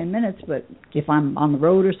 5 to 10 minutes, but if I'm on the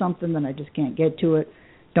road or something, then I just can't get to it.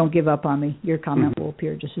 Don't give up on me. Your comment will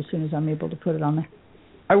appear just as soon as I'm able to put it on there.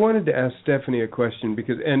 I wanted to ask Stephanie a question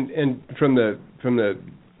because, and from the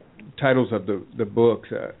titles of the books,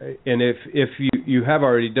 and if you have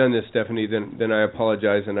already done this, Stephanie, then I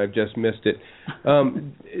apologize and I've just missed it.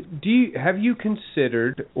 Have you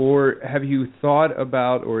considered, or have you thought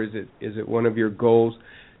about, or is it one of your goals?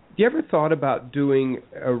 Have you ever thought about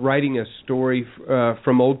writing a story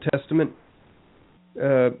from Old Testament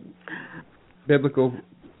biblical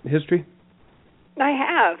history? I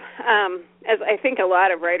have. As I think a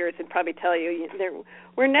lot of writers would probably tell you,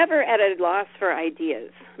 we're never at a loss for ideas.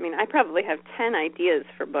 I mean, I probably have 10 ideas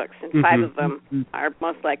for books, and 5 of them are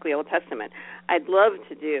most likely Old Testament. I'd love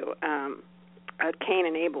to do a Cain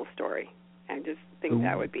and Abel story. think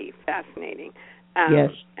that would be fascinating.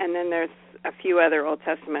 Yes. And then there's a few other Old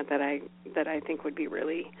Testament that I think would be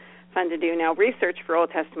really fun to do. Now, research for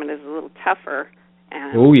Old Testament is a little tougher,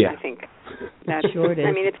 and I think that's sure it is.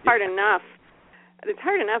 I mean, it's hard enough. It's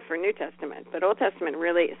hard enough for New Testament, but Old Testament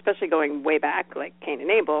really, especially going way back, like Cain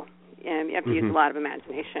and Abel, and you have to use a lot of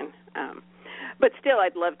imagination. But still,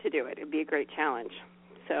 I'd love to do it. It'd be a great challenge.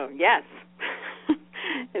 So yes,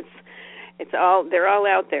 they're all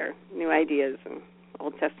out there, new ideas, and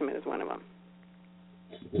Old Testament is one of them.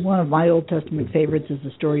 One of my Old Testament favorites is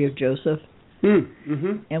the story of Joseph.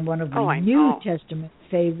 And one of my New Testament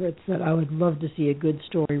favorites that I would love to see a good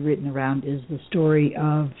story written around is the story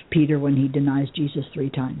of Peter when he denies Jesus 3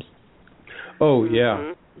 times. Oh,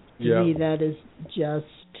 yeah. To me, that is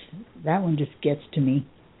that one just gets to me.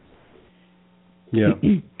 Yeah.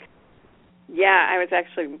 Yeah, I was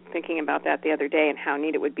actually thinking about that the other day and how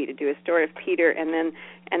neat it would be to do a story of Peter and then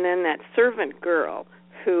that servant girl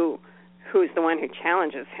who's the one who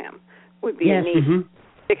challenges him would be a neat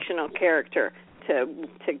fictional character to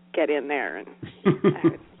get in there. And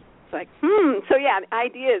it's like, so yeah,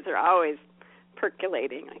 ideas are always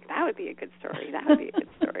percolating. Like, that would be a good story. That would be a good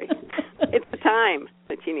story. It's the time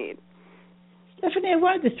that you need. Stephanie, I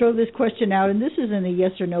wanted to throw this question out, and this isn't a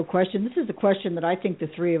yes or no question. This is a question that I think the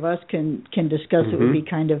three of us can discuss. It would be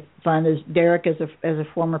kind of fun. As Derek as a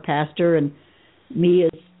former pastor, and me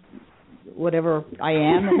as whatever I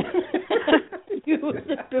am, and you as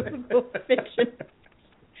a biblical fiction.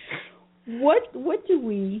 What do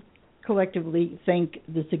we collectively think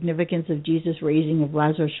the significance of Jesus' raising of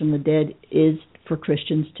Lazarus from the dead is for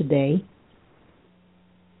Christians today?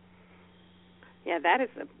 Yeah,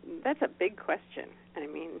 that's a big question. I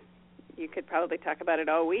mean, you could probably talk about it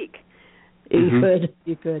all week. You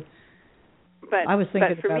could. But I was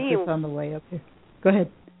thinking about this on the way up here. Go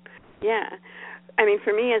ahead. Yeah, I mean,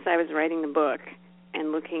 for me, as I was writing the book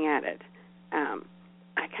and looking at it,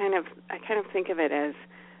 I kind of think of it as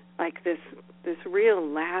like this real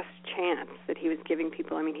last chance that he was giving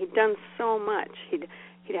people. I mean, he'd done so much. He'd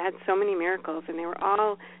had so many miracles, and they were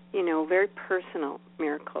all, very personal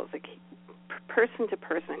miracles, like person to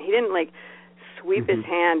person. He didn't like sweep his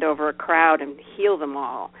hand over a crowd and heal them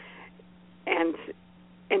all. And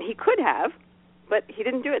he could have, but he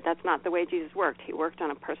didn't do it. That's not the way Jesus worked. He worked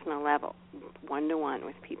on a personal level, one-to-one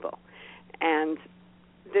with people. And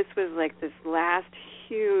this was like this last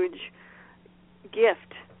huge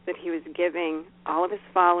gift that he was giving all of his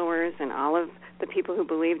followers and all of the people who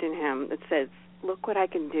believed in him, that says, look what I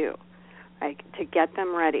can do, like to get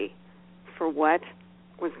them ready for what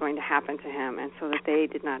was going to happen to him, and so that they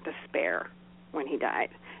did not despair when he died.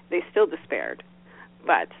 They still despaired,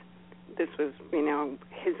 but this was,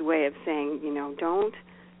 his way of saying,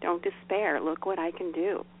 don't despair. Look what I can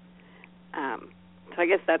do. So I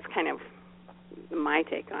guess that's kind of my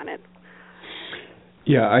take on it.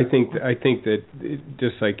 Yeah, I think that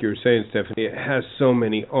just like you were saying, Stephanie, it has so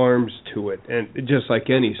many arms to it, and just like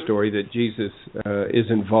any story that Jesus is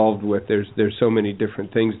involved with, there's so many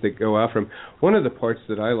different things that go out from. One of the parts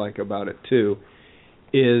that I like about it too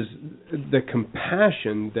is the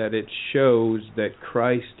compassion that it shows that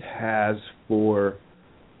Christ has for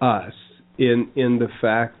us in the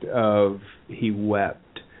fact of he wept.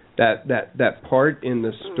 That part in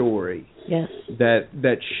the story, yes,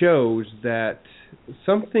 that shows that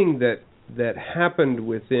something that happened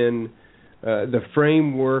within the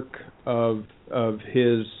framework of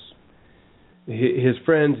his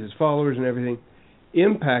friends, his followers, and everything,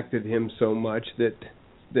 impacted him so much that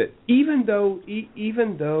even though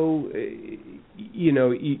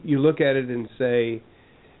you look at it and say,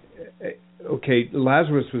 okay,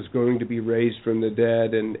 Lazarus was going to be raised from the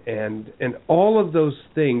dead, and all of those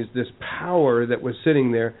things, this power that was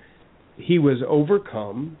sitting there, he was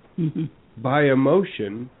overcome by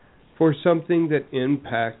emotion for something that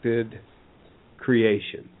impacted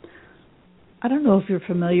creation. I don't know if you're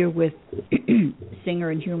familiar with singer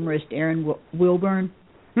and humorist Aaron Wilburn,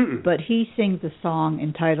 but he sings a song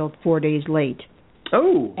entitled 4 Days Late.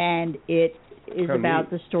 Oh. And it is about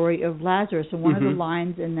the story of Lazarus. And one of the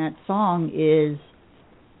lines in that song is,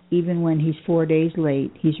 even when he's 4 days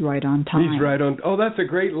late, he's right on time. He's right on. Oh, that's a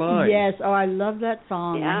great line. Yes. Oh, I love that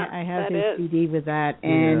song. Yeah, I have his CD with that.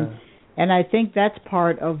 And I think that's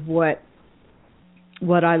part of what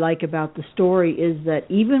I like about the story is that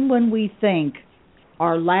even when we think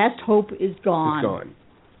our last hope is gone,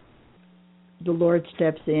 the Lord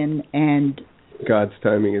steps in, and God's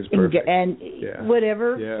timing is perfect. And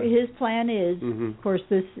whatever his plan is, of course,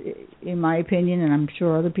 this, in my opinion, and I'm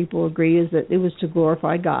sure other people agree, is that it was to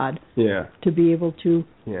glorify God. Yeah. To be able to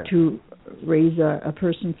raise a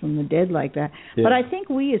person from the dead like that. Yeah. But I think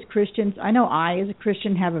we as Christians, I know I as a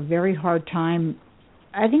Christian have a very hard time,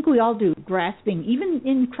 I think we all do, grasping, even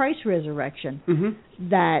in Christ's resurrection,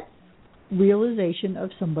 that realization of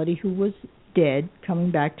somebody who was dead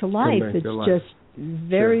coming back to life. It's just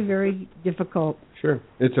very, very difficult. Sure.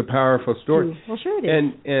 It's a powerful story. Well, sure it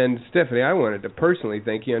is. And Stephanie, I wanted to personally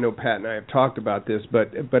thank you. I know Pat and I have talked about this,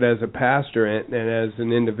 but as a pastor and as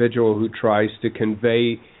an individual who tries to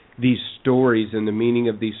convey these stories and the meaning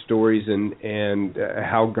of these stories and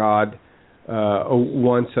how God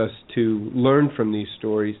wants us to learn from these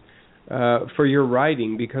stories, for your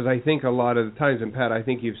writing, because I think a lot of the times, and Pat, I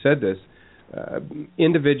think you've said this,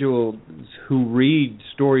 individuals who read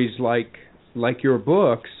stories like your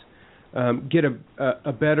books get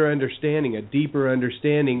a better understanding, a deeper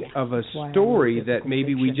understanding of a story that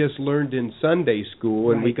maybe we just learned in Sunday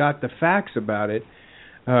school and we got the facts about it,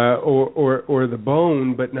 or the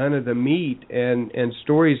bone, but none of the meat. And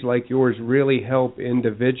stories like yours really help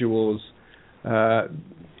individuals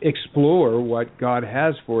explore what God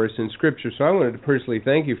has for us in Scripture. So I wanted to personally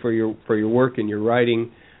thank you for your work and your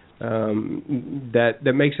writing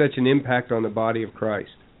that makes such an impact on the body of Christ.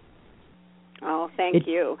 Oh, thank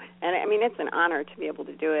you. And I mean, it's an honor to be able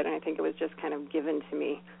to do it, and I think it was just kind of given to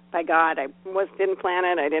me by God. I didn't plan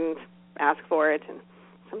it. I didn't ask for it, and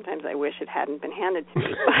sometimes I wish it hadn't been handed to me.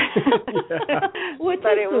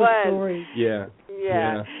 But it was. Story? Yeah.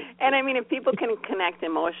 And I mean, if people can connect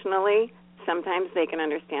emotionally, sometimes they can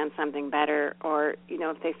understand something better, or,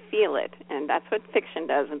 if they feel it. And that's what fiction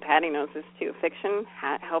does, and Patti knows this too. Fiction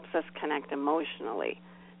helps us connect emotionally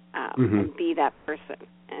and be that person.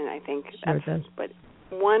 And I think that's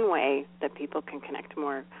one way that people can connect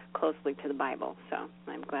more closely to the Bible. So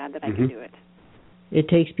I'm glad that I can do it. It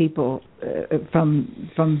takes people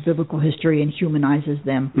from biblical history and humanizes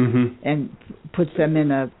them and puts them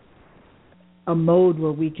in a mode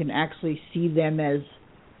where we can actually see them as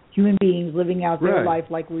human beings living out their life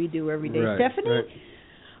like we do every day. Stephanie,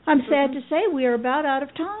 I'm sad to say we are about out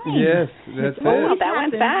of time. Yes, that's it. Well, that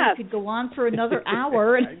went fast. We could go on for another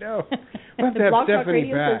hour. I know. We'll have to have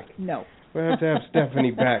Stephanie back. No. We'll have to have Stephanie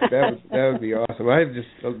back. That would be awesome. I have just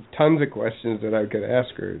tons of questions that I could ask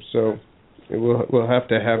her. So we'll have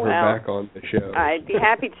to have her back on the show. I'd be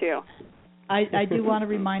happy to. I do want to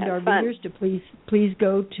remind our viewers to please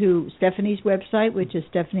go to Stephanie's website, which is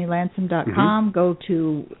stephanielandsem.com. Go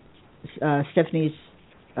to Stephanie's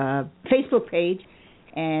Facebook page,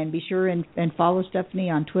 and be sure and follow Stephanie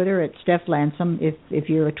on Twitter at Steph Landsem if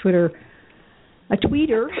you're a tweeter.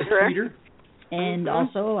 And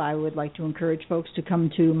also, I would like to encourage folks to come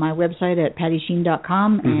to my website at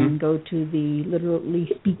PattiShene.com and go to the Literally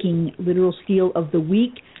Speaking Literal Steal of the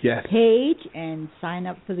Week page and sign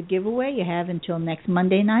up for the giveaway. You have until next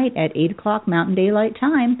Monday night at 8 o'clock Mountain Daylight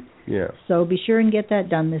Time. Yeah. So be sure and get that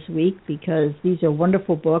done this week, because these are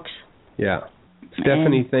wonderful books. Yeah.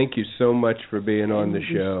 Stephanie, thank you so much for being on the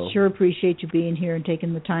show. Sure appreciate you being here and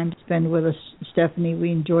taking the time to spend with us, Stephanie.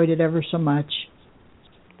 We enjoyed it ever so much.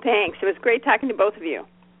 Thanks. It was great talking to both of you.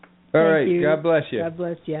 All right. God bless you. God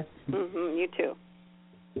bless you. You too.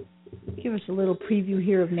 Give us a little preview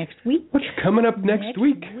here of next week. What's coming up next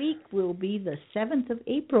week? Next week will be the 7th of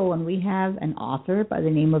April, and we have an author by the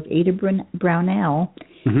name of Ada Brownell.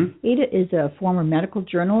 Ada is a former medical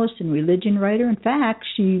journalist and religion writer. In fact,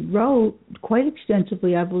 she wrote quite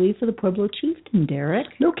extensively, I believe, for the Pueblo Chieftain, Derek.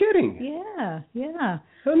 No kidding. Yeah.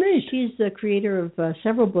 How neat. She's the creator of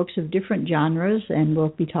several books of different genres, and we'll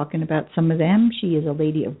be talking about some of them. She is a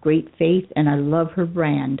lady of great faith, and I love her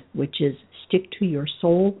brand, which is Stick to Your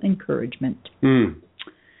Soul Encouragement.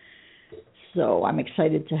 So I'm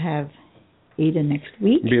excited to have Ada next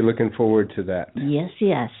week. Be looking forward to that.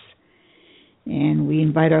 Yes. And we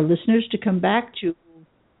invite our listeners to come back to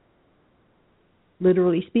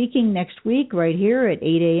Literally Speaking next week right here at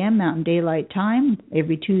 8 a.m. Mountain Daylight Time.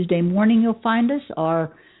 Every Tuesday morning you'll find us.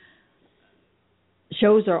 Our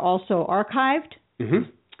shows are also archived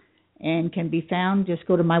and can be found. Just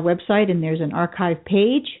go to my website and there's an archive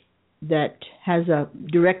page that has a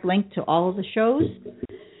direct link to all of the shows,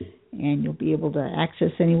 and you'll be able to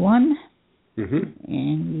access any one.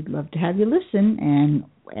 And we'd love to have you listen. And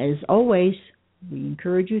as always, we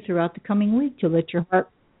encourage you throughout the coming week to let your heart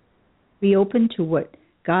be open to what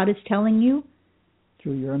God is telling you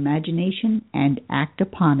through your imagination and act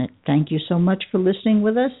upon it. Thank you so much for listening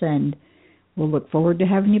with us, and we'll look forward to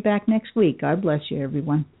having you back next week. God bless you,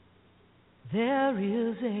 everyone. There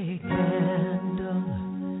is a candle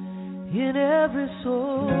in every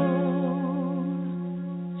soul,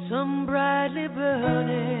 some brightly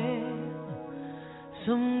burning,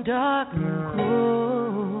 some dark and cold.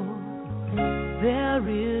 there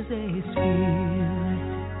is a spirit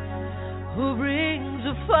who brings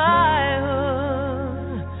a fire,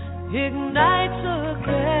 ignites a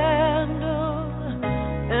candle,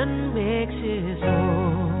 and makes his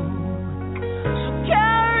own. So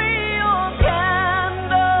carry your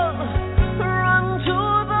candle, run to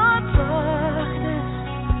the darkness,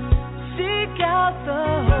 seek out the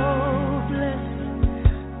hopeless,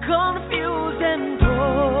 confused and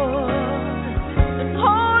torn, and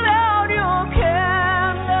hold out your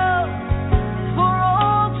candle for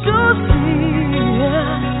all to see.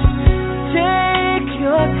 Take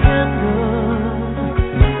your candle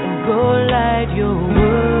and go light your way.